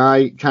 Can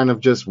I kind of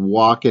just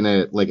walk in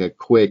a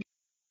quick,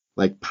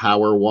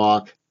 power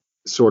walk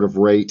sort of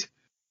rate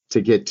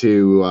to get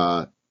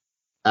to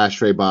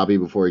Ashtray Bobby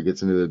before he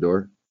gets into the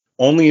door?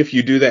 Only if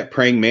you do that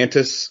praying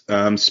mantis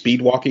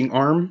speed walking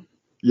arm.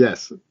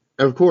 Yes,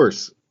 of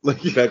course.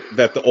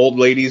 that the old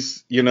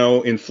ladies,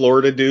 in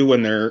Florida do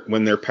when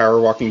they're power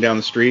walking down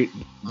the street.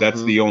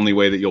 That's the only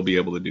way that you'll be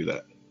able to do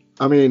that.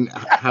 I mean,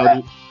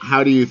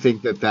 how do you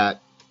think that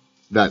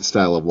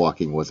style of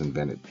walking was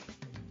invented?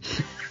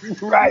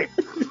 Right.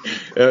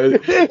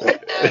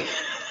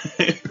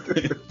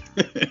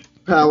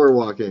 Power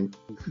walking.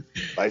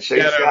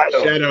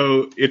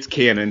 Shadow, it's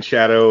canon.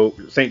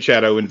 Saint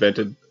Shadow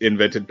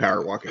invented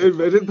power walking.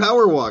 Invented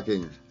power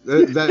walking.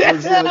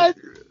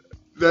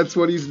 That's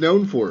what he's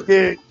known for.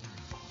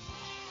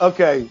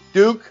 Okay,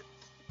 Duke.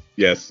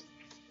 Yes.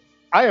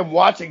 I am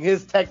watching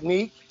his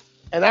technique,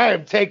 and I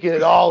am taking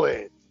it all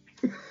in.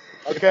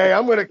 Okay,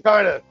 I'm going to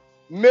kind of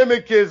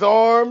mimic his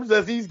arms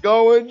as he's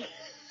going.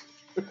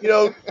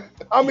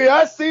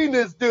 I've seen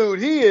this dude.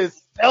 He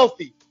is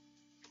stealthy.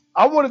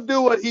 I want to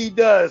do what he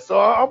does, so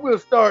I'm going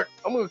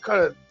to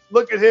kind of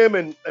look at him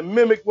and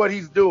mimic what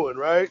he's doing,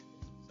 right?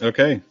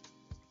 Okay.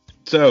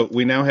 So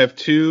we now have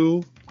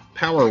 2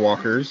 power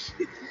walkers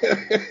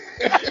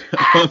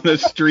on the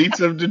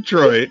streets of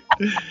Detroit.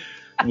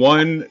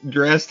 One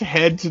dressed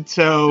head to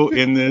toe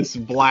in this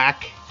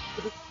black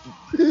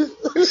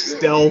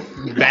stealth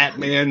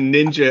Batman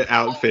ninja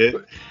outfit,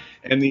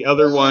 and the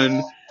other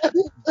one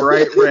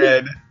bright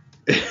red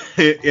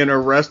in a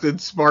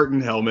rusted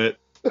Spartan helmet.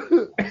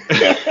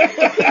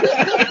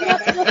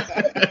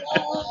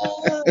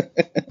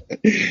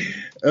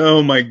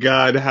 Oh my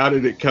God, how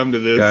did it come to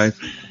this? Guys,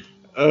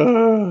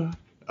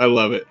 I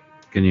love it.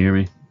 can you hear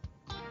me?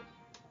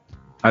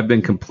 I've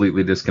been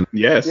completely disconnected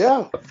Yes.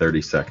 Yeah. for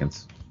 30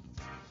 seconds.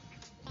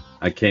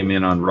 I came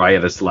in on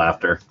riotous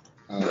laughter.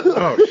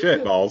 Oh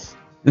shit balls.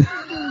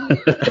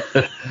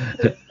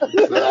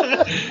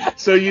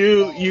 So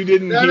you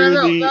didn't hear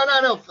the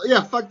No.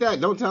 Yeah, fuck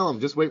that. Don't tell him.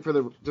 Just wait for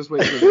the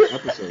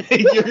episode.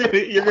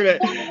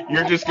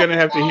 you're just gonna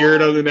have to hear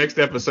it on the next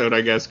episode,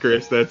 I guess,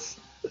 Chris. That's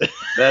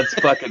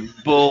fucking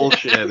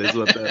bullshit is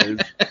what that is.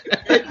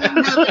 It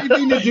didn't have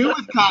anything to do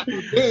with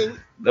Cotton King.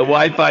 The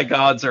Wi-Fi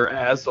gods are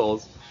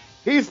assholes.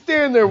 He's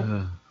standing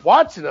there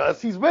watching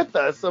us. He's with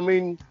us. I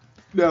mean,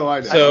 No,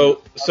 I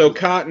know. so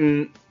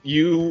Cotton,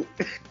 you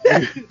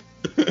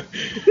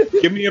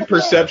give me a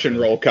perception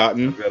roll,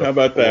 Cotton. How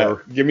about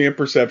that? Give me a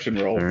perception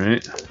roll. All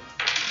right.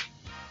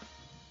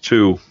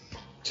 2.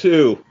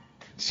 2.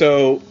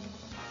 So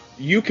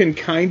you can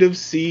kind of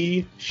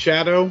see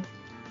Shadow,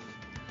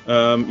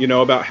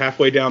 about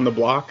halfway down the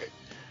block,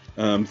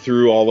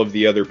 through all of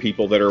the other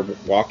people that are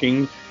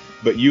walking,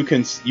 but you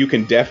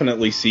can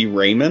definitely see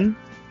Raymond,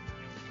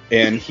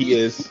 and he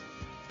is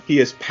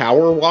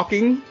power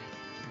walking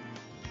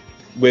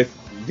with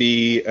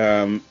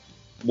the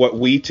what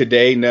we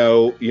today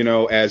know,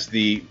 as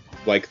the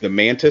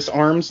mantis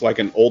arms, like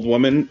an old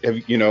woman,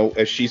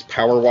 as she's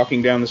power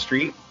walking down the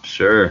street.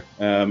 Sure.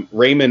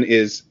 Raymond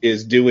is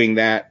doing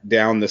that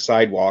down the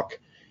sidewalk,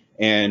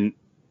 and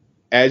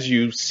as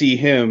you see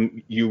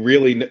him, you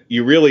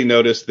really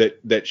notice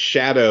that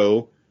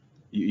Shadow.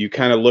 You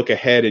kind of look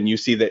ahead and you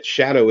see that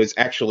Shadow is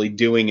actually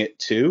doing it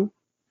too.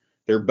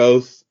 They're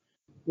both.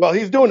 well,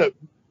 he's doing it.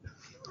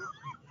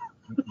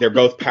 They're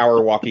both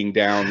power walking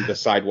down the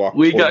sidewalk.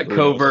 We toward got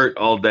Bruno's. covert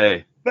all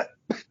day.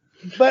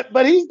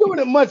 But he's doing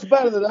it much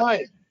better than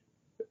I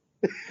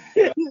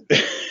am.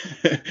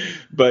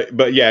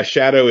 but yeah,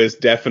 Shadow is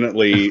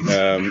definitely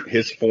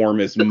his form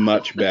is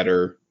much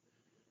better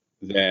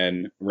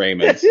than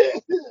Raymond's.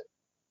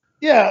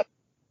 Yeah.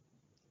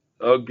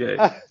 Okay.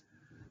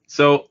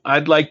 So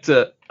I'd like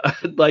to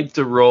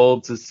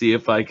roll to see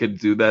if I could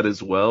do that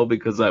as well,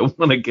 because I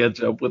want to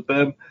catch up with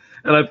them,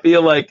 and I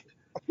feel like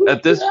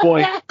at this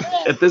point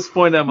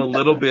I'm a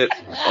little bit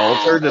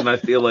altered, and I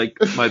feel like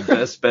my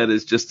best bet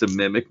is just to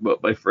mimic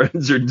what my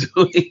friends are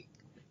doing.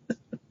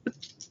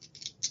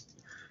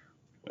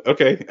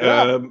 Okay,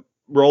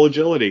 roll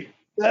agility.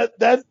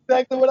 That's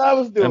exactly what I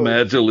was doing. I'm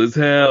agile as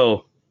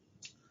hell.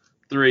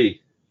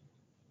 3.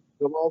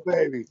 Come on,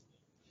 baby.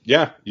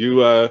 Yeah,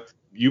 you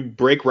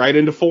break right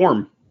into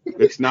form.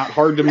 It's not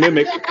hard to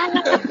mimic.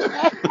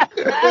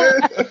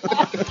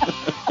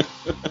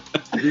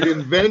 The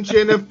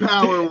invention of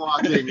power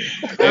walking.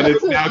 And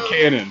it's now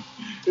canon.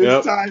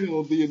 It's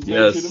titled The Invention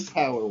Yes. of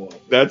Power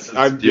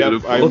Walking.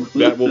 beautiful.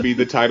 That will be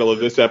the title of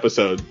this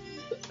episode.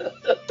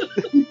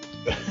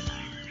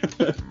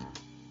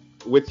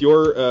 With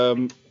your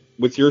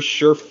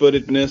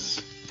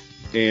sure-footedness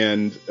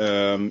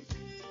and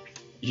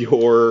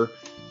your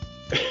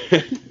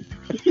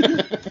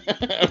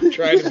I'm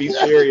trying to be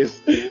serious.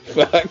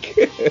 Fuck.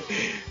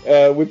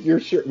 With your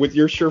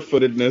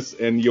sure-footedness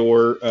and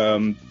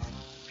your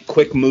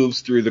quick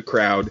moves through the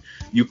crowd,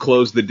 you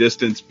close the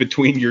distance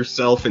between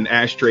yourself and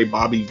Ashtray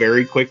Bobby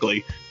very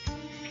quickly.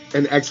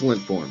 An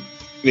excellent form.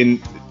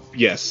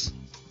 Yes.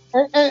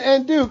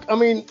 And Duke, I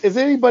mean, is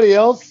anybody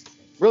else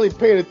really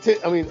paying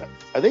attention? I mean,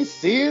 are they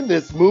seeing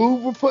this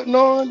move we're putting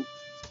on?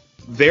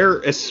 They're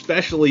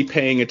especially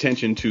paying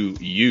attention to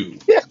you,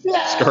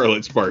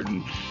 Scarlet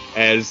Spartan,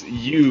 as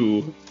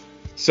you.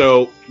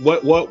 So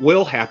what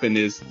will happen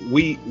is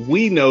we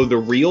know the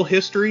real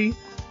history,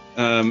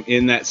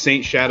 in that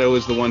Saint Shadow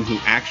is the one who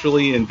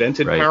actually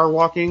invented power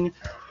walking,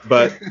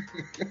 but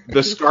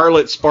the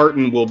Scarlet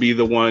Spartan will be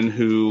the one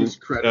who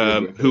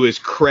is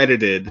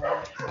credited.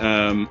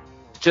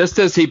 Just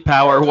as he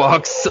power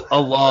walks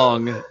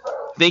along,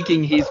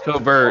 thinking he's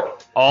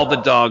covert, all the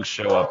dogs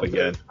show up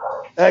again.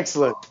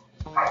 Excellent.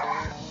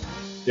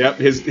 Yep,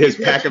 his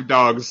pack of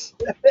dogs.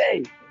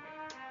 Hey,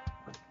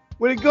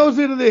 when it goes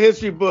into the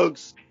history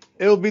books,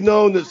 it'll be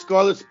known that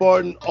Scarlet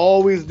Spartan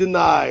always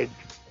denied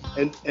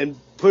and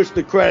pushed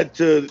the credit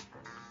to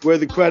where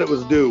the credit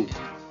was due.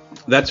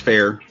 That's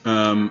fair,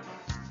 and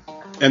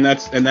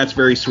that's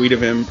very sweet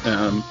of him.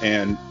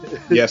 And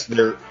yes,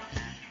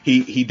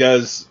 he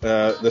does.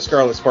 The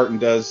Scarlet Spartan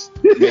does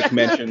make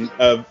mention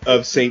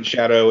of Saint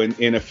Shadow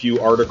in a few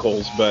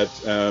articles, but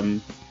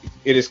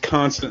it is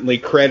constantly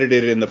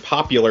credited in the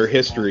popular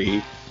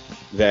history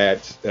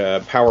that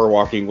power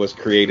walking was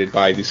created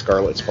by the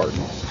Scarlet Spartan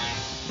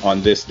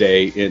on this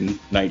day in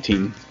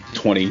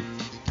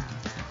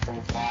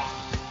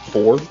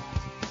 1924.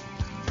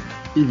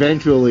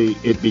 Eventually,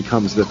 it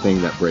becomes the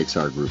thing that breaks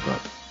our group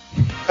up.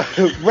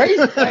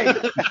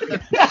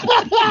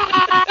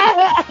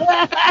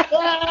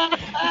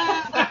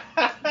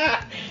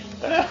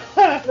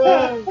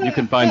 You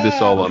can find this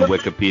all on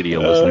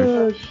Wikipedia,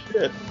 listeners.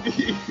 Shit.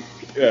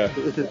 Yeah.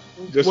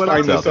 Just What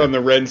find else? this on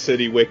the Ren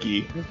City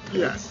wiki.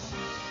 Yes.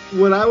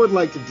 What I would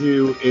like to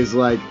do is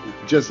like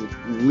just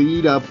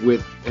lead up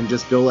with and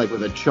just go like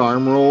with a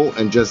charm roll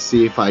and just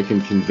see if I can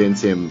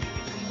convince him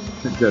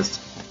to just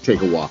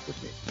take a walk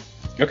with me.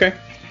 Okay.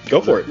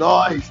 Go for it.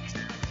 Nice.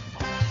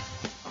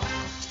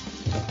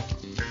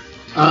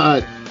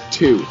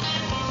 2.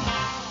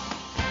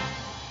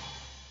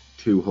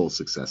 2 whole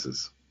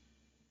successes.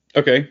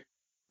 Okay.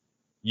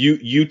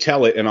 You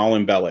tell it and I'll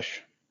embellish.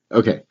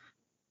 Okay.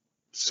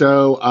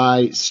 So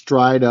I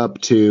stride up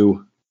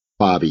to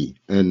Bobby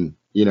and,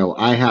 you know,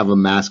 I have a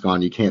mask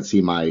on. You can't see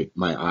my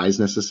eyes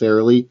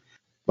necessarily,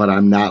 but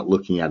I'm not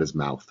looking at his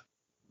mouth.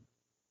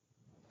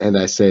 And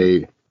I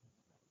say,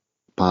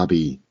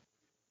 Bobby,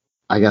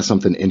 I got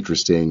something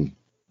interesting.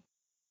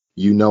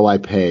 You know I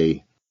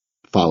pay.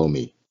 Follow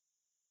me.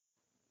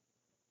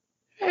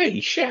 Hey,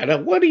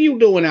 Shadow, what are you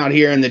doing out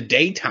here in the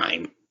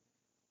daytime?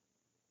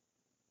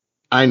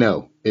 I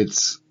know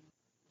it's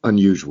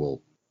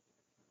unusual,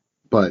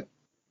 but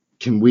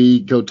can we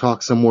go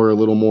talk somewhere a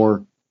little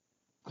more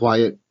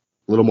quiet,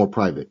 a little more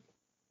private?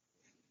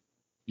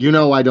 You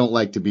know I don't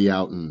like to be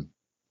out in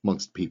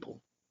amongst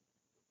people.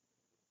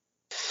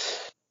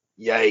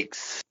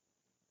 Yikes.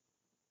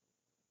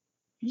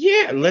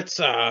 Yeah, let's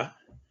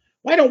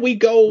why don't we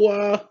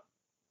go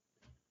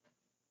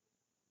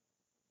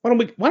why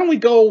don't we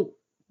go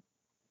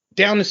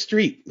down the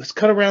street? Let's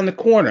cut around the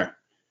corner.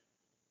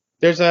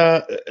 There's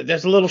a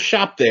little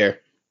shop there.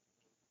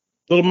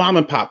 Little mom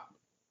and pop.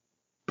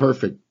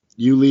 Perfect.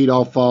 You lead,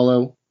 I'll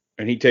follow.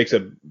 And he takes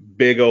a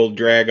big old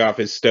drag off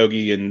his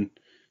stogie and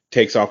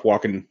takes off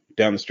walking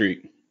down the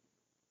street.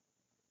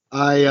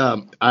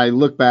 I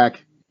look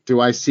back.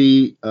 Do I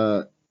see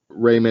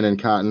Raymond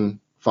and Cotton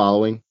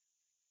following?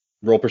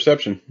 Roll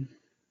perception.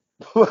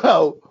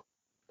 Well,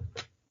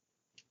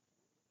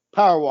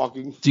 power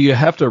walking. Do you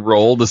have to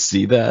roll to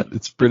see that?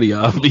 It's pretty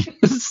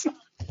obvious.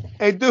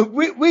 Hey, dude,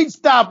 we'd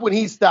stop when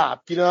he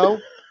stopped, you know?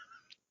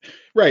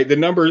 Right. The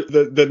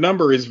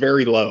number is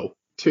very low.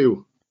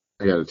 2.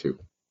 I got a 2.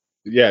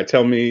 Yeah,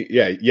 tell me.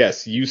 Yeah,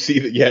 yes, you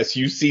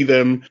see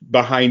them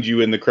behind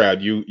you in the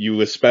crowd.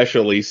 You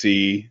especially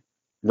see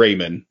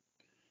Raymond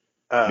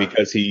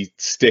because he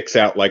sticks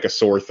out like a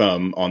sore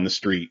thumb on the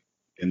street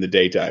in the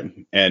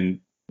daytime, and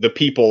the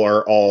people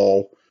are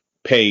all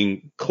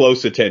paying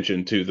close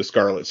attention to the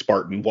Scarlet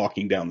Spartan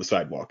walking down the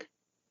sidewalk.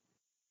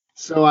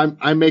 So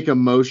I make a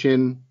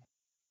motion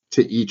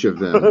to each of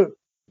them.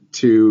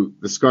 To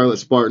the Scarlet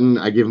Spartan,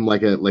 I give him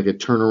like a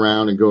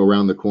turnaround and go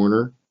around the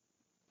corner.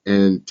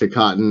 And to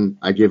Cotton,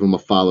 I give him a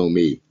follow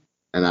me,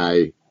 and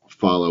I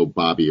follow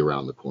Bobby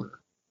around the corner.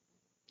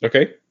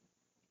 Okay.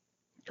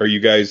 Are you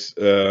guys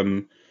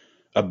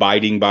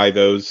abiding by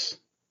those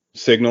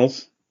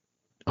signals?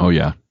 Oh,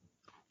 yeah.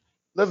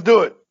 Let's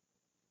do it.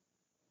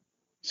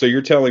 So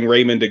you're telling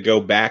Raymond to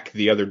go back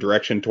the other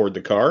direction toward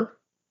the car?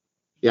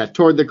 Yeah,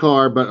 toward the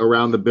car, but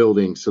around the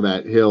building so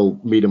that he'll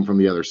meet him from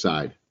the other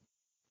side,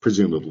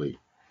 presumably.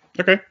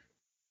 Okay.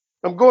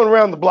 I'm going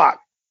around the block.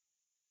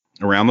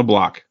 Around the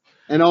block.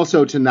 And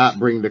also to not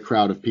bring the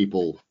crowd of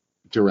people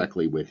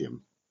directly with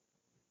him.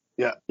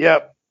 Yeah.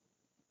 Yep.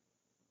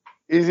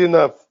 Easy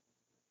enough.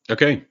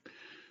 Okay.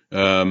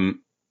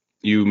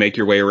 You make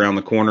your way around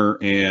the corner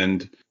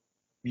and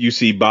you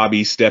see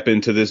Bobby step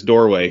into this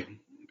doorway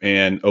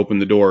and open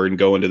the door and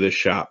go into this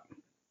shop.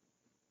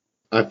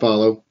 I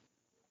follow.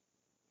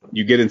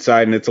 You get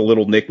inside and it's a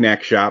little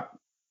knick-knack shop.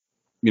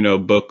 You know,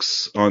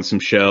 books on some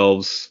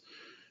shelves.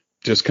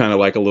 Just kind of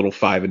like a little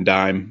 5 and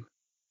dime.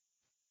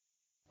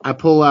 I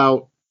pull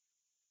out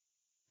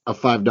a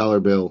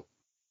 $5 bill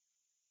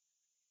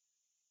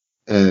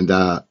and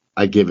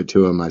I give it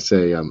to him. I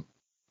say,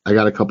 I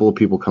got a couple of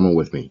people coming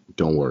with me.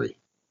 Don't worry.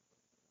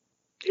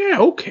 Yeah,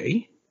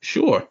 okay.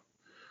 Sure.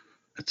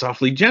 That's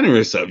awfully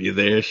generous of you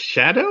there,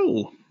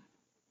 Shadow.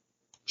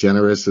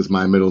 Generous is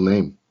my middle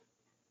name.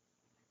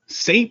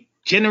 Saint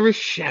Generous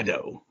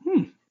Shadow.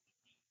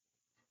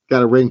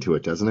 Got a ring to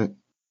it, doesn't it?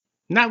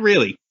 Not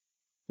really.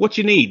 What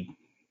you need?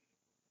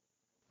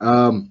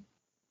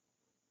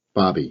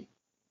 Bobby,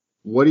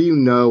 what do you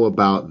know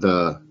about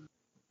the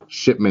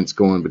shipments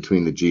going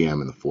between the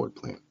GM and the Ford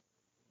plant?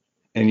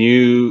 And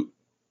you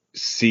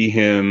see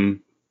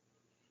him,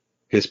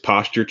 his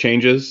posture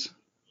changes,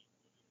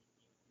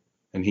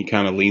 and he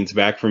kind of leans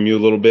back from you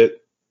a little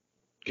bit,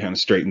 kind of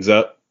straightens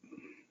up.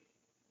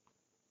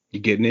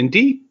 You're getting in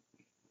deep.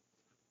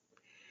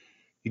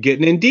 You're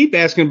getting in deep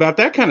asking about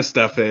that kind of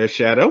stuff there,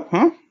 Shadow,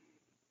 huh?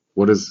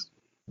 What does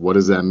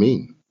that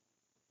mean?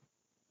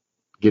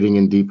 Getting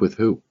in deep with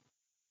who?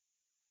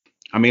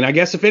 I mean, I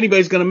guess if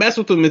anybody's gonna mess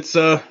with him, it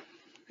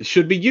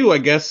should be you, I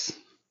guess.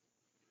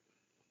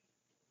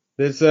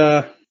 There's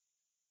goes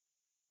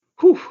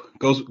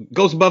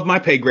above my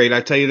pay grade,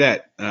 I tell you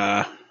that.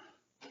 I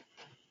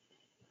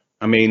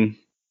mean,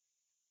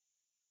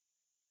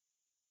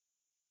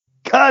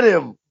 Cut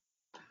him.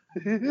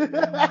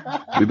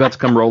 We about to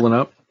come rolling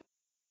up?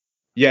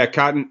 yeah,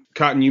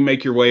 Cotton, you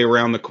make your way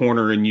around the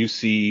corner and you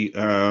see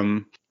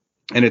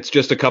And it's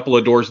just a couple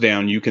of doors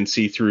down. You can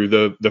see through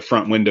the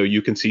front window.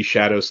 You can see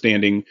Shadow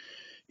standing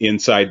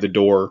inside the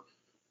door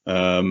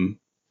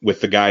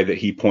with the guy that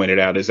he pointed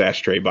out as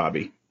Ashtray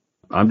Bobby.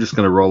 I'm just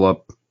going to roll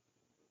up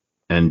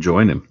and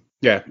join him.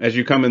 Yeah, as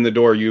you come in the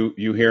door, you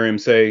hear him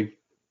say,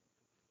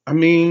 I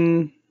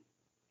mean,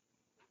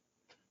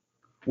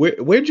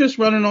 we're just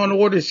running on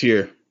orders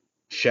here,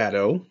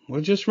 Shadow.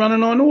 We're just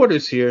running on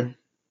orders here.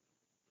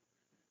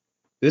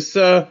 This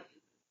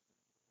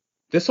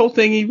whole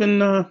thing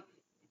even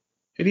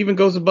it even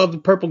goes above the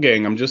Purple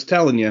Gang. I'm just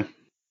telling you.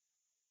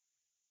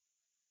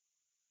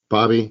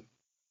 Bobby,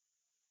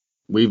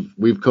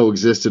 we've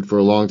coexisted for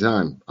a long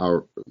time.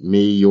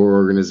 Your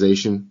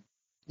organization,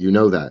 you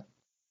know that.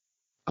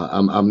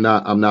 I'm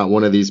not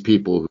one of these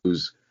people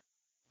who's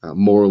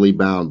morally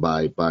bound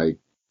by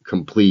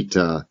complete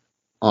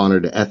honor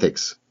to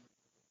ethics.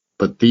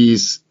 But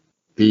these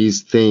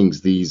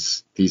things,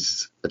 these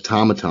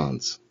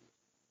automatons,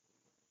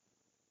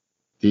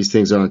 these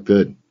things aren't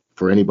good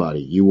for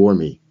anybody, you or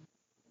me.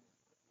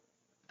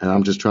 And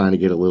I'm just trying to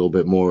get a little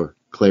bit more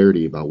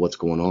clarity about what's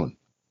going on.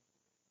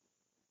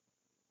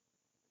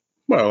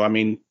 Well, I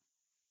mean,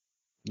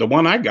 the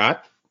one I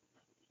got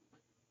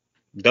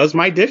does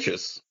my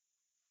dishes.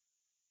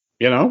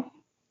 You know?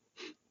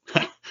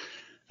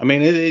 I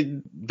mean,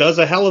 it does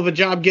a hell of a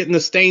job getting the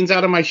stains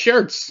out of my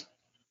shirts.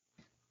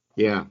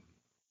 Yeah.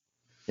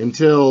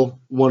 Until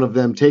one of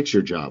them takes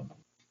your job.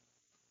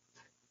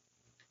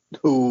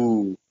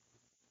 Ooh.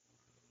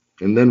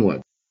 And then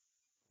what?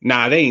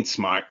 Nah, they ain't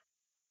smart.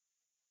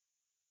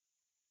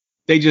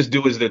 They just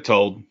do as they're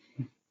told.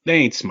 They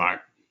ain't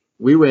smart.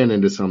 We ran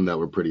into some that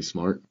were pretty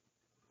smart.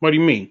 What do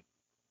you mean?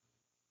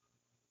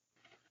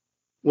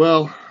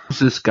 Well, Who's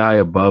this guy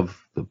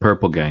above the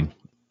Purple Gang?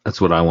 That's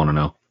what I want to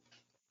know.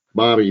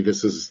 Bobby,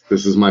 this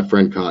is my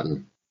friend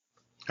Cotton.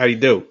 How do you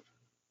do?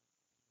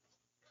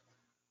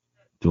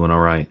 Doing all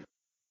right.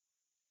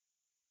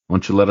 Why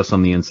don't you let us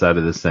on the inside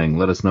of this thing?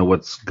 Let us know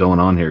what's going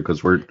on here,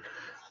 because we're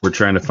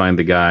trying to find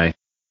the guy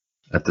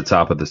at the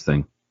top of this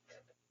thing.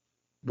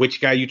 Which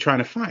guy you trying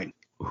to find?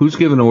 Who's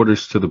giving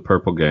orders to the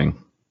Purple Gang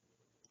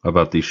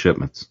about these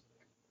shipments?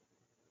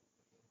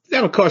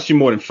 That'll cost you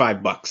more than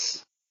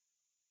 $5.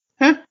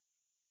 Huh?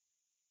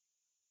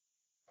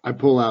 I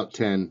pull out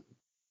 10.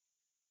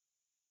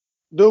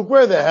 Duke,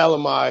 where the hell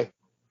am I?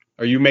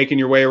 Are you making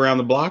your way around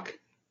the block?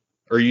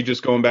 Or are you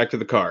just going back to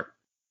the car?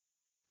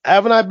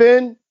 Haven't I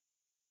been?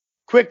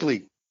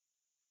 Quickly.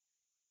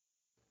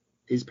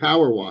 He's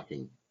power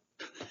walking.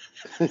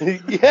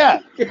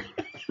 Yeah.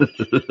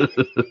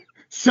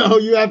 So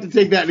you have to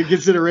take that into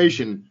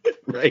consideration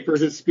Right. for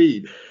his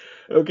speed.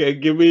 Okay,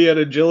 give me an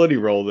agility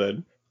roll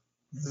then.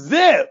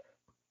 Zip.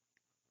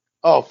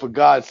 Oh, for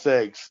God's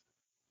sakes.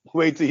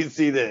 Wait till you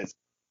see this.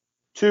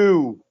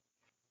 2.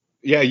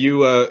 Yeah,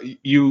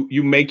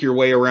 you make your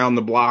way around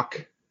the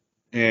block,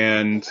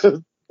 and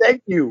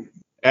Thank you.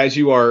 as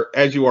you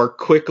are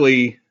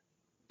quickly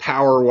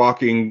power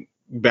walking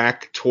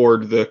back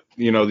toward the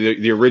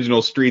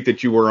original street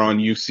that you were on,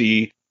 you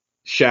see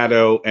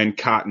Shadow and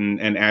Cotton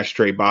and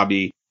Ashtray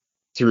Bobby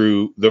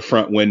through the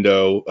front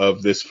window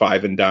of this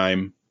Five and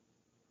Dime.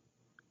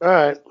 All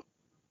right.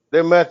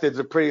 Their methods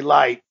are pretty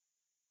light.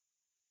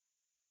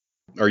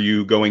 Are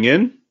you going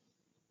in?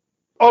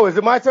 Oh, is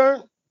it my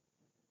turn?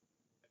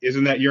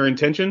 Isn't that your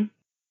intention?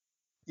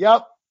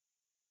 Yep.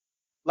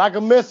 Like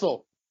a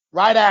missile.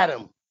 Right at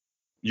him.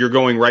 You're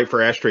going right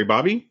for Ashtray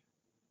Bobby?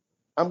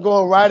 I'm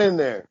going right in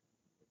there.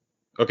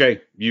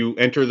 Okay, you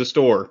enter the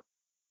store.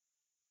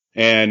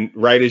 And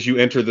right as you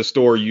enter the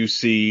store, you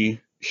see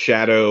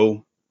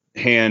Shadow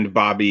hand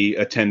Bobby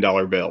a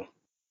 $10 bill.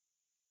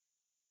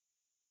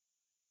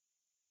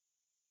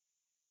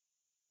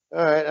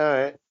 All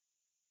right.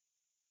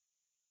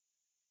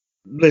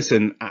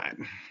 Listen,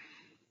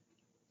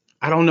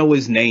 I don't know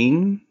his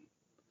name.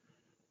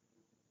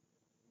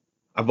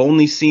 I've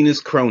only seen his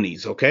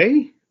cronies,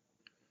 okay?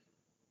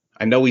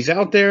 I know he's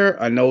out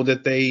there. I know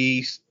that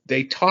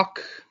they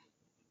talk.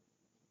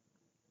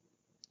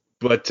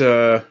 But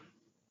they're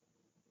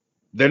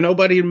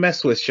nobody to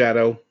mess with,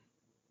 Shadow.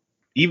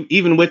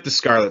 Even with the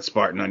Scarlet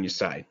Spartan on your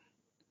side.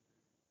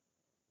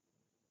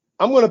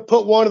 I'm going to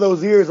put one of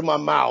those ears in my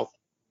mouth.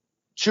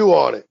 Chew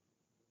on it.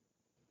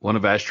 One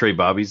of Ashtray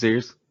Bobby's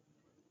ears?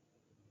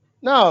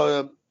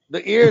 No,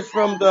 the ears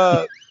from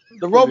the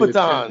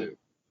Roboton.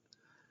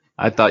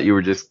 I thought you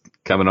were just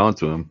coming on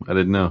to him. I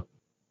didn't know.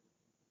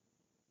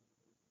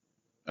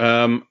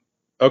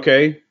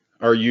 Okay.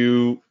 Are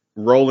you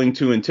rolling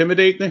to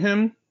intimidate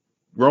him?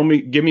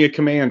 Give me a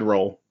command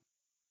roll.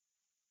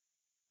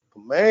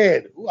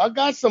 Man, ooh, I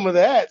got some of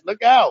that.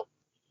 Look out.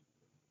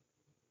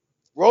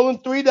 Rolling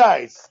 3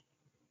 dice.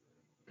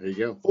 There you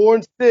go. 4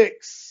 and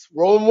 6.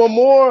 Rolling 1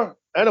 more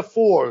and a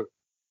 4.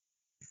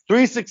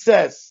 3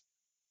 success.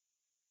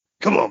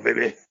 Come on,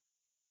 baby.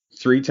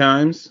 3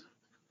 times.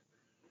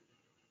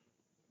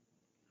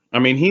 I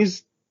mean,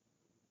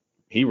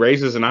 he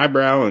raises an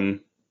eyebrow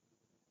and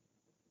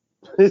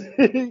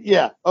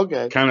Yeah,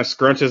 okay. kind of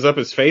scrunches up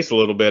his face a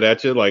little bit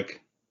at you.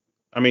 Like,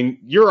 I mean,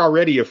 you're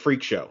already a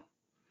freak show.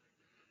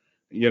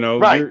 You know,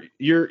 Right.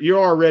 you're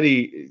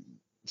already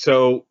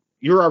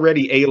you're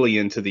already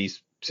alien to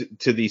these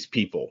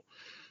people.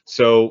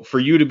 So for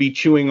you to be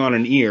chewing on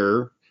an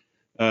ear,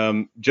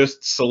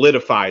 just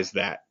solidifies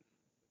that.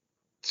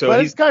 So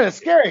But he's it's kind of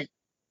scary.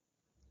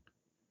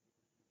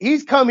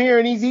 He's come here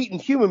and he's eating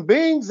human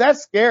beings.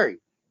 That's scary.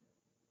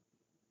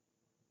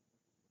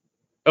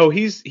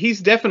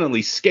 he's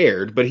definitely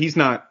scared, but he's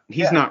not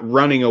not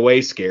running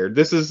away scared.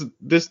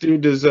 This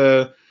dude is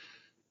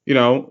you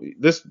know,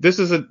 this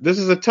is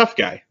a tough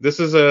guy. This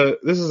is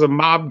a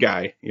mob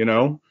guy, you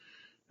know.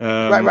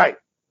 Right.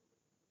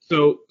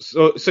 So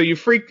you're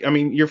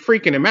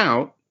freaking him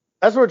out.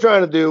 That's what we're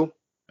trying to do.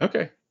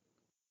 Okay.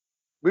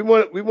 We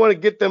want to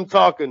get them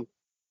talking.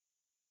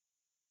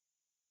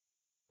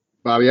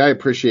 Bobby, I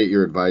appreciate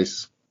your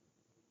advice,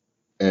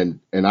 and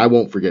I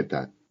won't forget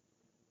that.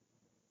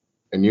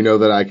 And you know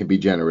that I can be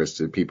generous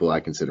to people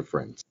I consider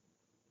friends.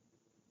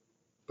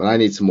 But I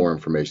need some more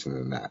information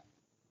than that.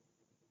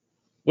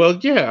 Well,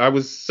 yeah, I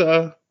was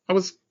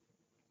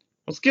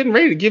getting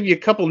ready to give you a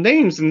couple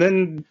names, and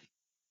then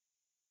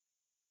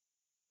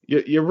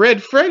your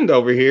red friend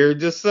over here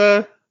just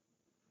what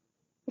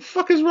the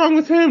fuck is wrong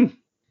with him?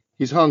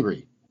 He's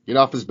hungry. Get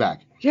off his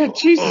back. Yeah,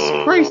 Jesus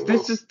Christ!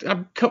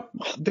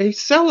 They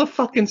sell a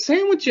fucking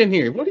sandwich in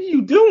here. What are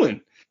you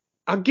doing?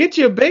 I'll get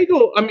you a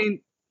bagel. I mean,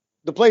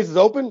 The place is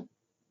open.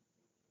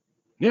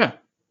 yeah,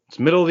 it's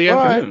middle of the All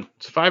afternoon. right.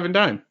 It's 5 and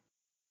dime.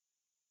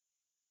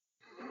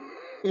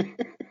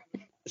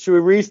 Should we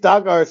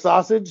restock our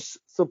sausage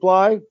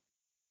supply?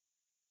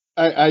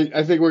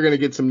 I think we're going to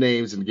get some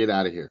names and get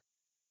out of here.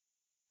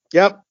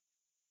 Yep.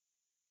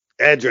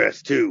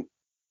 Address too.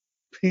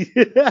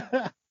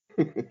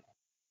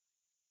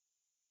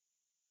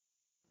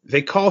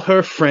 They call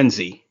her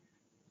Frenzy.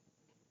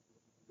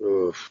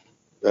 Oof,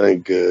 that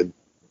ain't good.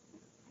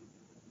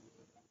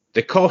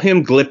 They call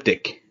him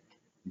Gliptic.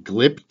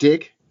 Glip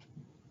dick?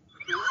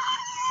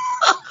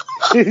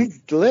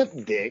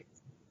 Glip dick.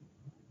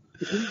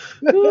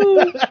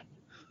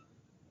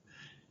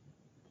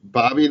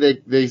 Bobby,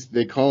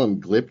 they call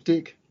him Glip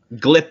dick?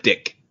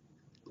 Gliptic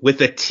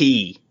with a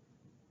T.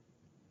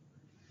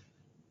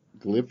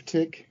 Glip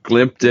tick?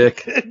 Glimp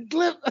dick.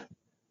 Glip.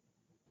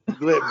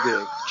 Glip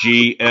dick.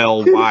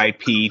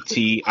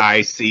 Glyptic.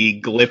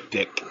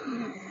 Gliptic.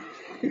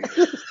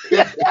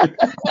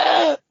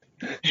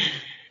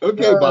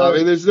 Okay,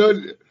 Bobby, there's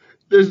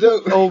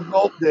no Old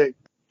gold dick.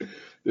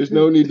 there's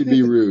no need to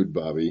be rude,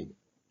 Bobby.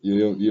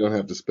 You don't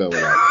have to spell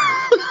it out.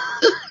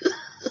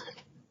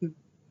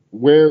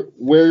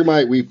 Where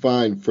might we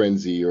find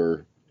Frenzy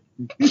or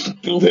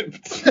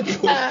Glip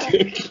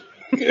dick?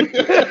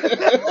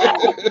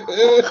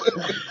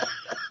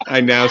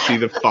 I now see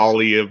the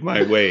folly of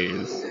my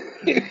ways.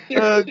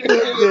 Glip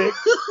dick.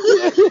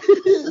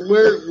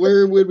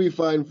 Where would we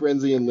find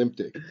Frenzy and Limp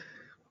Dick?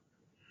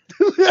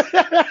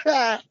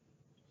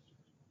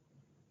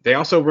 They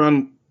also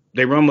run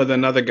with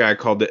another guy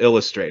called the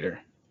Illustrator.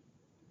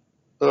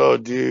 Oh,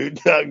 dude,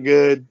 not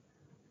good.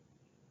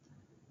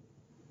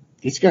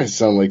 These guys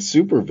sound like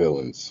super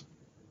villains.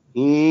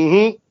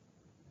 Mm-hmm.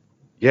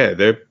 Yeah,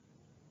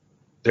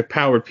 they're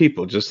powered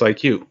people just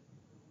like you.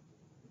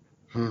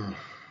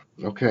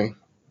 Okay.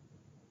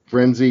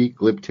 Frenzy,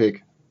 Glip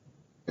Tick,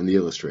 and the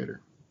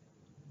Illustrator.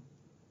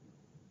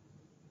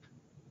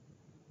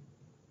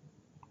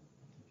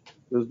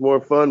 It was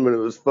more fun when it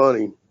was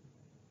funny.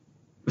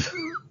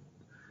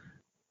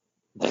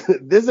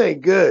 This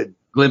ain't good.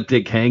 Glimp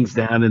dick hangs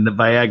down in the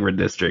Viagra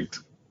district.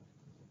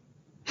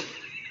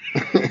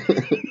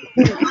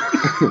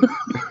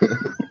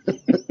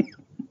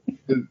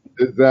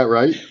 Is that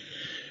right?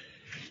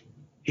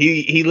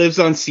 He lives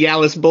on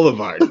Cialis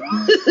Boulevard.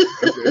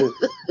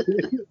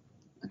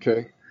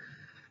 Okay.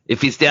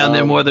 If he's down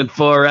there more than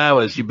 4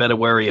 hours, you better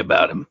worry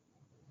about him.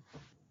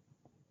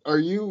 Are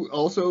you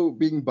also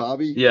being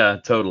Bobby Yeah,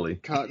 totally.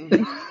 Cotton?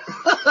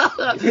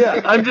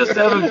 Yeah, I'm just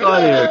having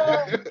fun here.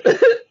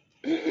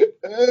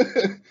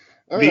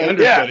 All The right.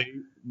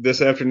 understudy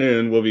this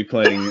afternoon will be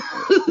playing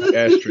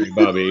Ashtray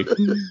Bobby.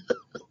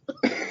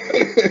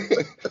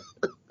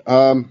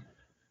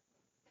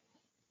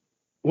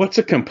 What's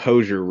a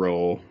composure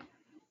role?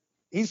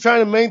 He's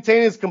trying to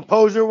maintain his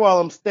composure while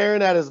I'm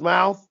staring at his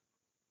mouth.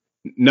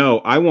 No,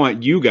 I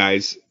want you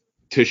guys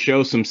to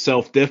show some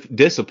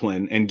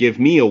self-discipline and give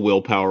me a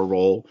willpower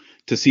roll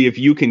to see if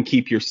you can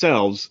keep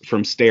yourselves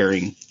from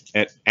staring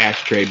at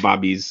Ashtray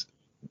Bobby's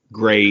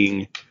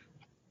graying,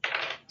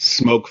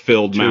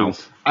 smoke-filled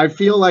mouth. I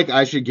feel like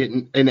I should get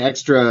an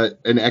extra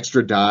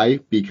die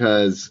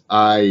because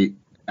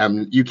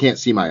you can't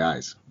see my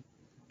eyes.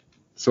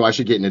 So I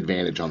should get an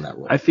advantage on that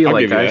roll. I feel I'll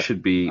like give you I that.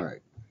 should be All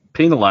right.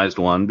 penalized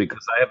one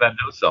because I have had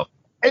no self.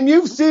 And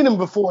you've seen him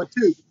before,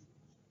 too.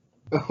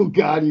 Oh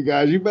God, you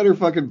guys, you better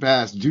fucking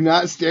pass. Do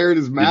not stare at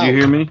his mouth. Did you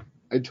hear me?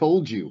 I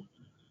told you.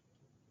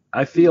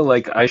 I feel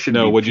like I should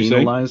No, be what'd you say?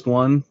 penalized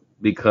one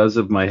because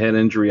of my head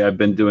injury. I've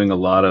been doing a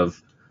lot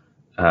of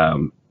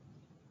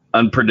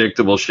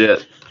unpredictable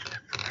shit.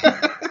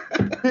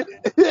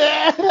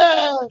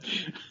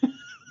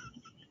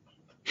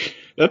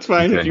 That's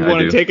fine. Okay, If you I want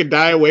to do. take a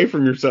die away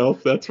from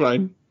yourself, that's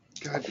fine.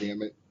 God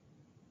damn it.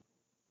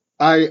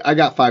 I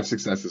got 5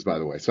 successes, by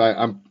the way, so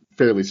I'm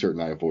fairly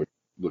certain I avoided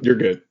looking. You're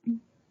good.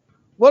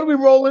 What are we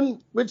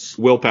rolling? Which?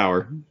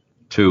 Willpower.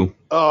 2.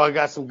 Oh, I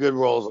got some good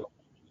rolls.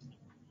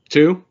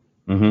 2?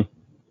 Mm-hmm.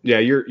 Yeah,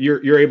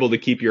 you're able to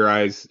keep your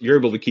eyes. You're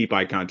able to keep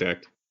eye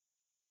contact.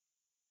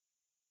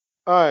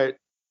 All right.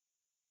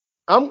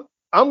 I'm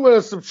going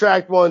to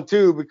subtract 1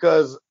 too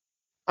because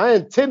I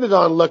intended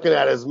on looking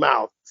at his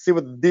mouth, see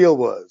what the deal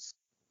was.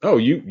 Oh,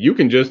 you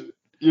can just.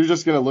 You're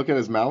just gonna look at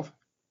his mouth?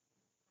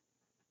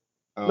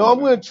 Oh, No, I'm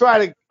going to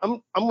try to.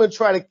 I'm going to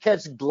try to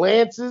catch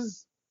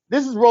glances.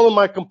 This is rolling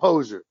my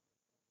composure.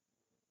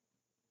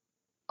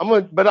 I'm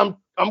going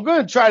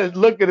to try to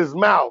look at his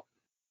mouth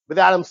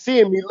without him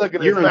seeing me look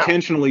at his You're mouth.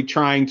 intentionally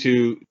trying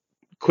to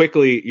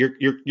quickly.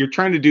 You're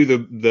trying to do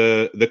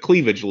the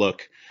cleavage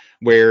look,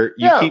 where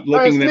you keep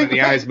looking them in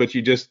the eyes, but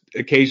you just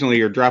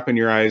occasionally are dropping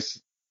your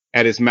eyes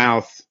at his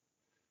mouth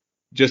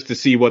just to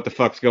see what the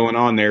fuck's going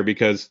on there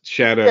because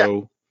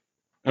Shadow.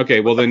 Yeah.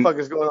 Okay, well what then. What the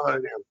fuck is going on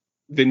in here?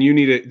 Then you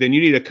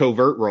need a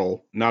covert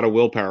roll, not a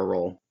willpower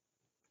roll.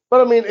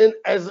 But I mean,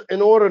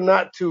 in order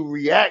not to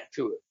react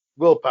to it,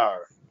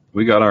 willpower.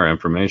 We got our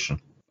information.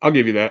 I'll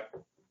give you that.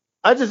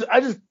 I just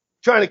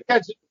trying to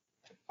catch it.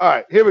 All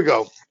right, here we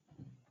go.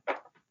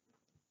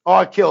 Oh,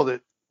 I killed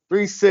it.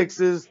 3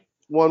 6s,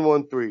 1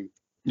 1 3.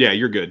 Yeah,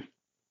 you're good.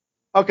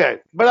 Okay,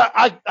 but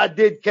I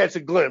did catch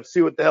a glimpse,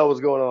 see what the hell was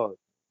going on.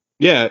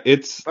 Yeah,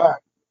 it's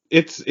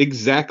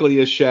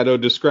exactly as Shadow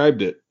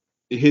described it.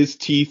 His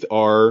teeth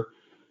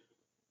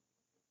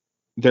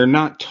they're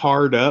not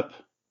tarred up.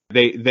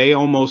 They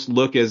almost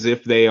look as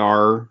if they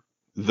are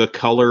the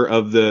color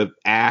of the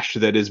ash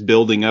that is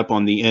building up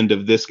on the end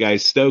of this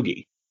guy's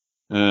stogie.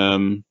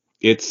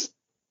 It's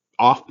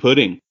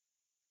off-putting.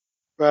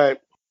 Right.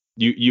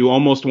 You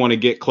almost want to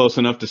get close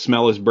enough to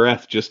smell his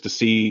breath just to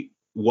see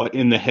what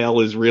in the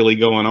hell is really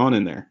going on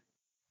in there.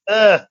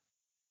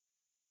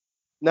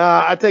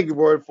 Nah, I take your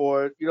word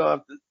for it. You don't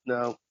have to.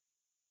 No.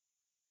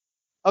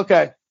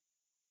 Okay.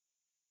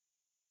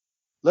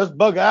 Let's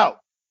bug out.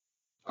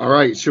 All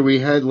right, should we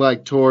head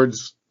like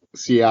towards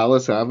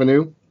Cialis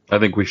Avenue I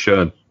think we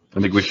should.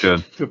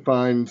 to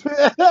find?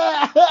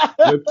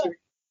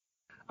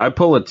 I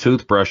pull a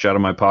toothbrush out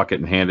of my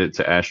pocket and hand it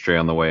to Ashtray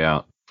on the way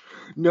out.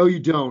 No, you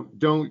don't.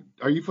 Don't.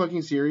 Are you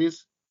fucking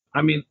serious?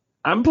 I mean,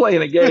 I'm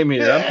playing a game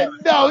here.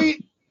 No,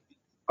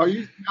 Are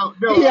you?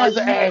 No. He has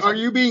an Are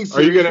you being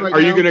serious?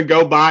 You're gonna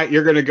go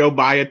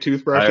buy a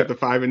toothbrush at the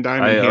Five and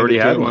Dime and hand already it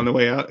to had him one on the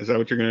way out? Is that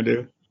what you're gonna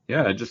do?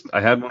 Yeah,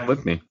 I had one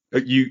with me.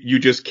 You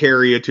just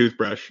carry a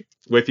toothbrush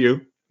with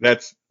you?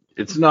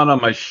 It's not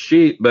on my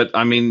sheet, but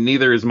I mean,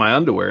 neither is my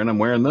underwear, and I'm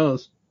wearing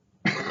those.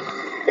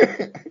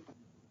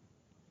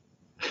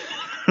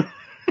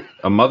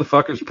 A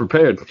motherfucker's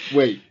prepared.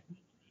 Wait,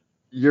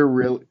 you're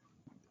really?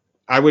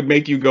 I would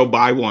make you go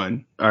buy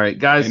one. All right,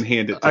 guys. And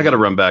hand it to I got to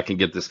him. run back and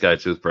get this guy a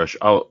toothbrush.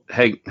 Oh,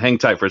 hang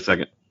tight for a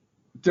second.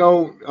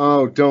 Don't.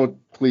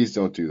 Please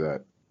don't do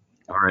that.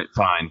 All right,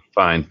 fine.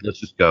 Let's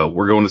just go.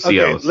 We're going to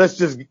see Okay, let's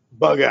just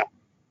bug out.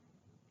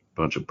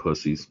 Bunch of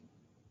pussies.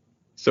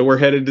 So we're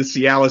headed to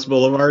Cialis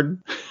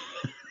Boulevard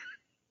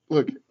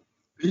Look,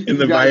 in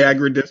the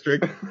Viagra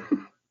district.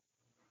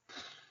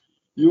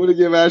 You want to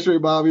give Ashtray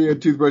Bobby a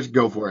toothbrush?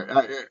 Go for it.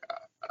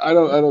 I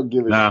don't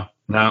give a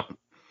No.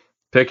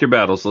 Pick your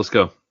battles. Let's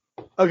go.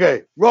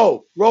 Okay,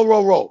 roll.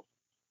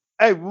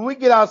 Hey, when we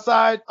get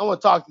outside, I want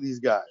to talk to these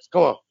guys.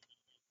 Come on.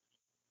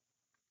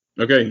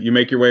 Okay, you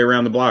make your way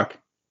around the block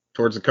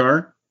towards the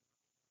car.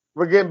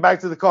 We're getting back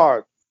to the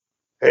car.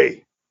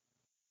 Hey,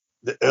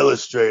 the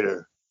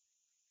illustrator.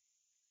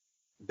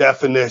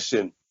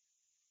 Definition.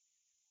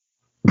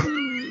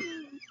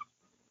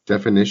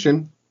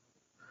 Definition?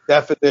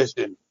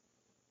 Definition.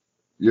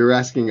 You're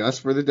asking us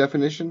for the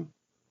definition?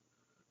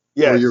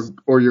 Yes.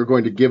 Or you're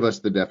going to give us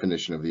the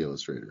definition of the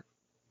illustrator?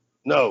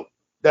 No.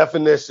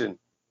 Definition.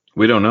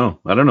 We don't know.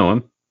 I don't know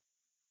him.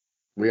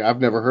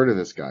 I've never heard of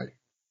this guy.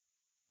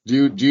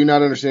 Do you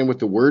not understand what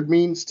the word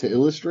means to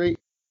illustrate?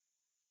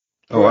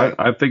 Oh,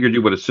 I figured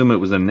you would assume it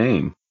was a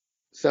name.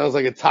 Sounds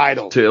like a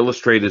title. To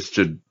illustrate is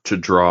to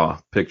draw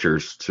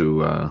pictures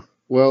to.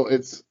 Well,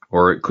 it's.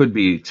 Or it could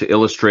be to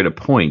illustrate a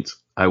point.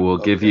 I will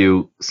give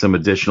you some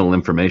additional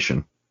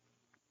information.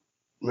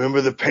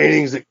 Remember the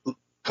paintings that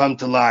come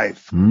to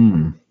life.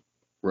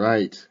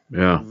 Right.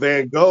 Yeah.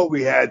 Van Gogh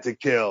we had to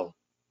kill.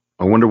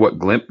 I wonder what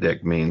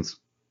Glimpdick means.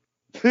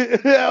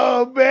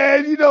 Oh,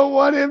 man, you don't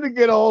want him to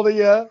get a hold of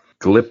you.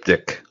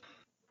 Glipdick.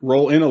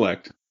 Roll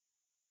intellect.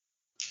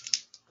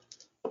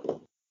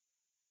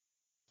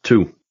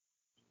 2.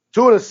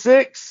 2 and a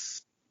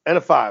 6 and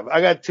a 5.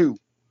 I got 2.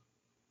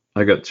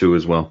 I got 2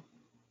 as well.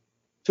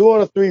 2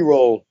 on a 3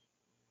 roll.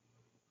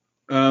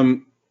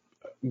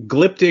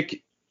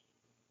 Glyptic,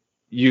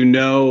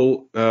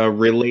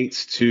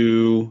 relates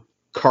to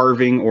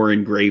carving or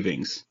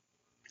engravings.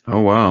 Oh,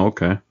 wow.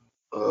 Okay.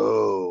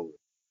 Oh.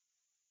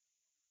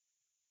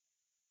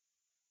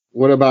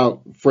 What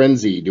about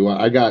frenzy?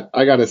 I got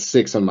a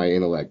 6 on my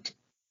intellect.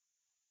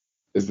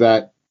 Is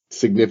that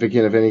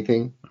significant, if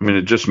anything? I mean,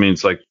 it just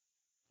means like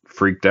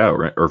freaked out,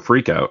 right? Or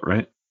freak out,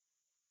 right?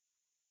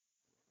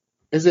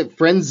 Is it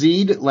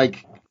frenzied?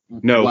 Like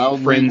No,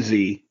 wildly?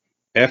 frenzy.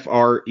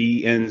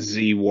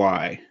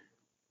 Frenzy.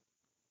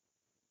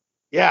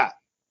 Yeah,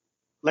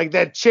 like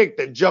that chick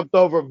that jumped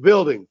over a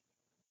building.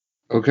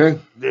 Okay,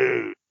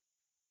 Dude.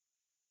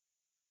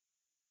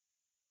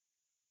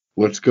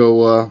 let's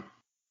go.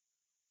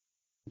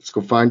 Let's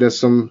go find us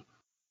some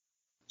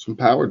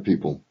powered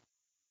people.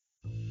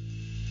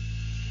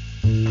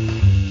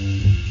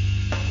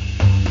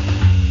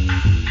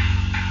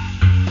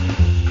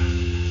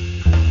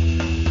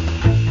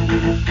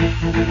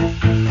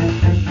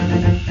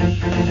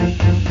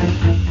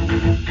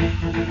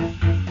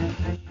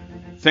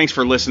 Thanks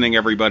for listening,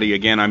 everybody.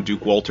 Again, I'm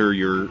Duke Walter,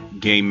 your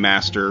game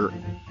master.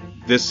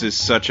 This is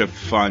such a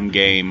fun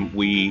game.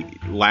 We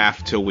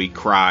laugh till we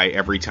cry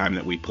every time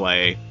that we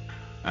play.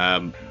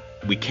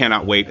 We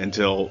cannot wait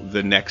until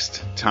the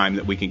next time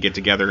that we can get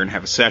together and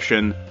have a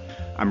session.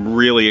 I'm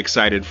really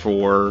excited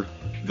for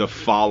the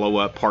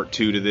follow-up part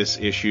 2 to this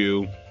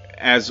issue.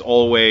 As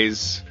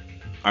always,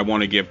 I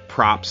want to give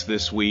props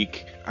this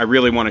week. I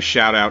really want to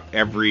shout out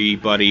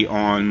everybody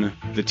on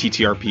the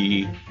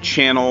TTRP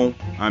channel.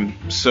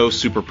 I'm so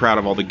super proud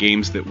of all the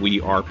games that we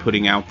are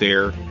putting out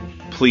there.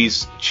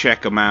 Please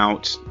check them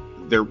out.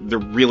 They're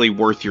really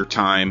worth your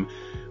time.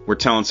 We're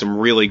telling some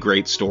really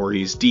great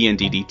stories.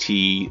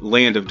 D&DDT,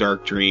 Land of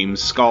Dark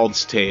Dreams,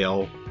 Scald's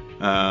Tale,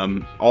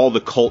 all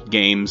the cult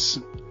games.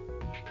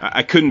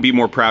 I couldn't be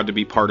more proud to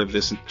be part of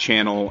this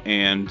channel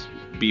and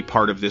be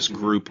part of this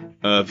group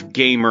of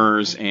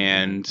gamers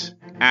and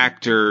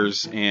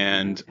actors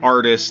and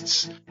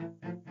artists.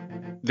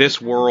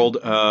 This world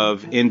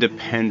of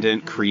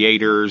independent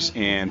creators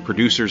and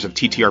producers of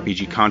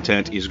TTRPG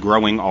content is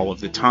growing all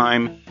of the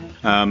time.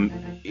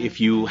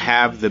 If you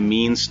have the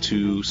means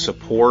to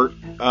support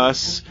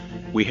us,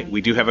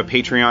 we do have a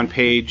Patreon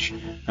page.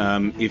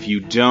 If you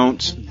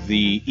don't,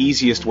 the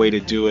easiest way to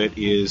do it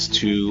is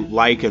to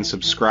like and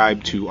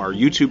subscribe to our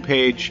YouTube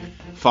page,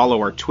 follow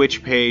our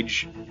Twitch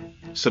page,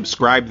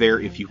 subscribe there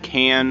if you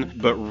can,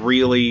 but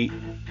really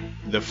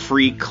the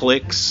free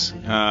clicks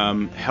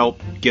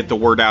help get the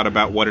word out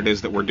about what it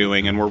is that we're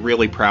doing, and we're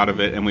really proud of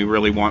it, and we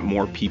really want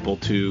more people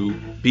to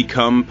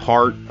become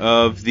part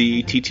of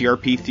the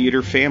TTRP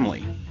Theater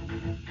family.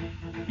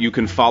 You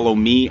can follow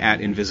me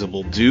at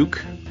Invisible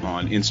Duke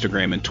on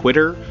Instagram and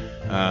Twitter.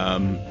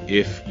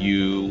 If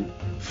you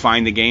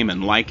find the game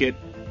and like it,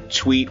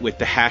 tweet with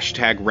the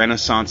hashtag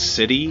Renaissance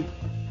City.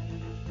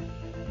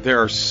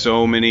 There are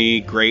so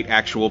many great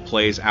actual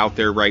plays out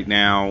there right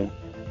now.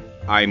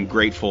 I'm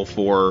grateful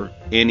for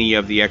any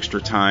of the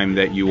extra time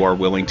that you are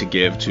willing to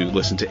give to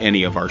listen to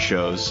any of our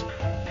shows.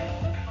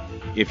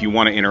 If you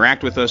want to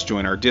interact with us,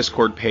 join our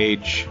Discord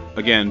page.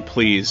 Again,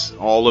 please,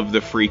 all of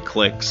the free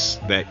clicks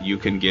that you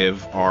can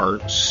give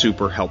are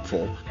super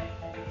helpful.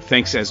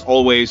 Thanks as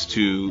always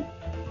to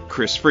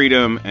Chris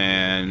Freedom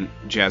and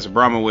Jazz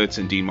Abramowitz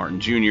and Dean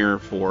Martin Jr.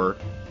 for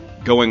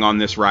going on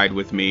this ride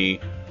with me.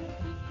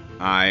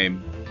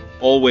 I'm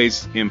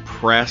always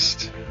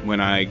impressed when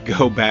I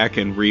go back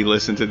and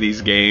re-listen to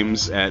these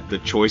games at the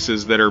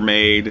choices that are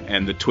made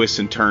and the twists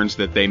and turns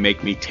that they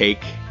make me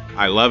take.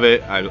 I love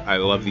it. I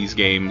love these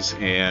games,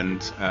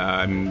 and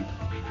I'm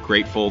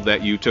grateful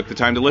that you took the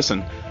time to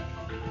listen.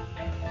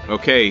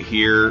 Okay,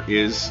 here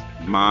is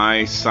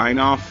my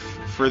sign-off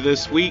for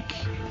this week.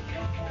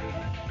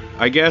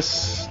 I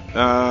guess,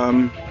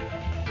 I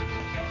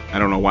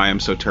don't know why I'm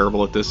so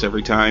terrible at this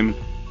every time.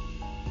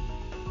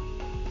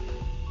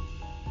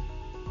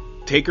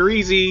 Take her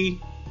easy.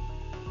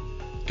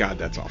 God,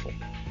 that's awful.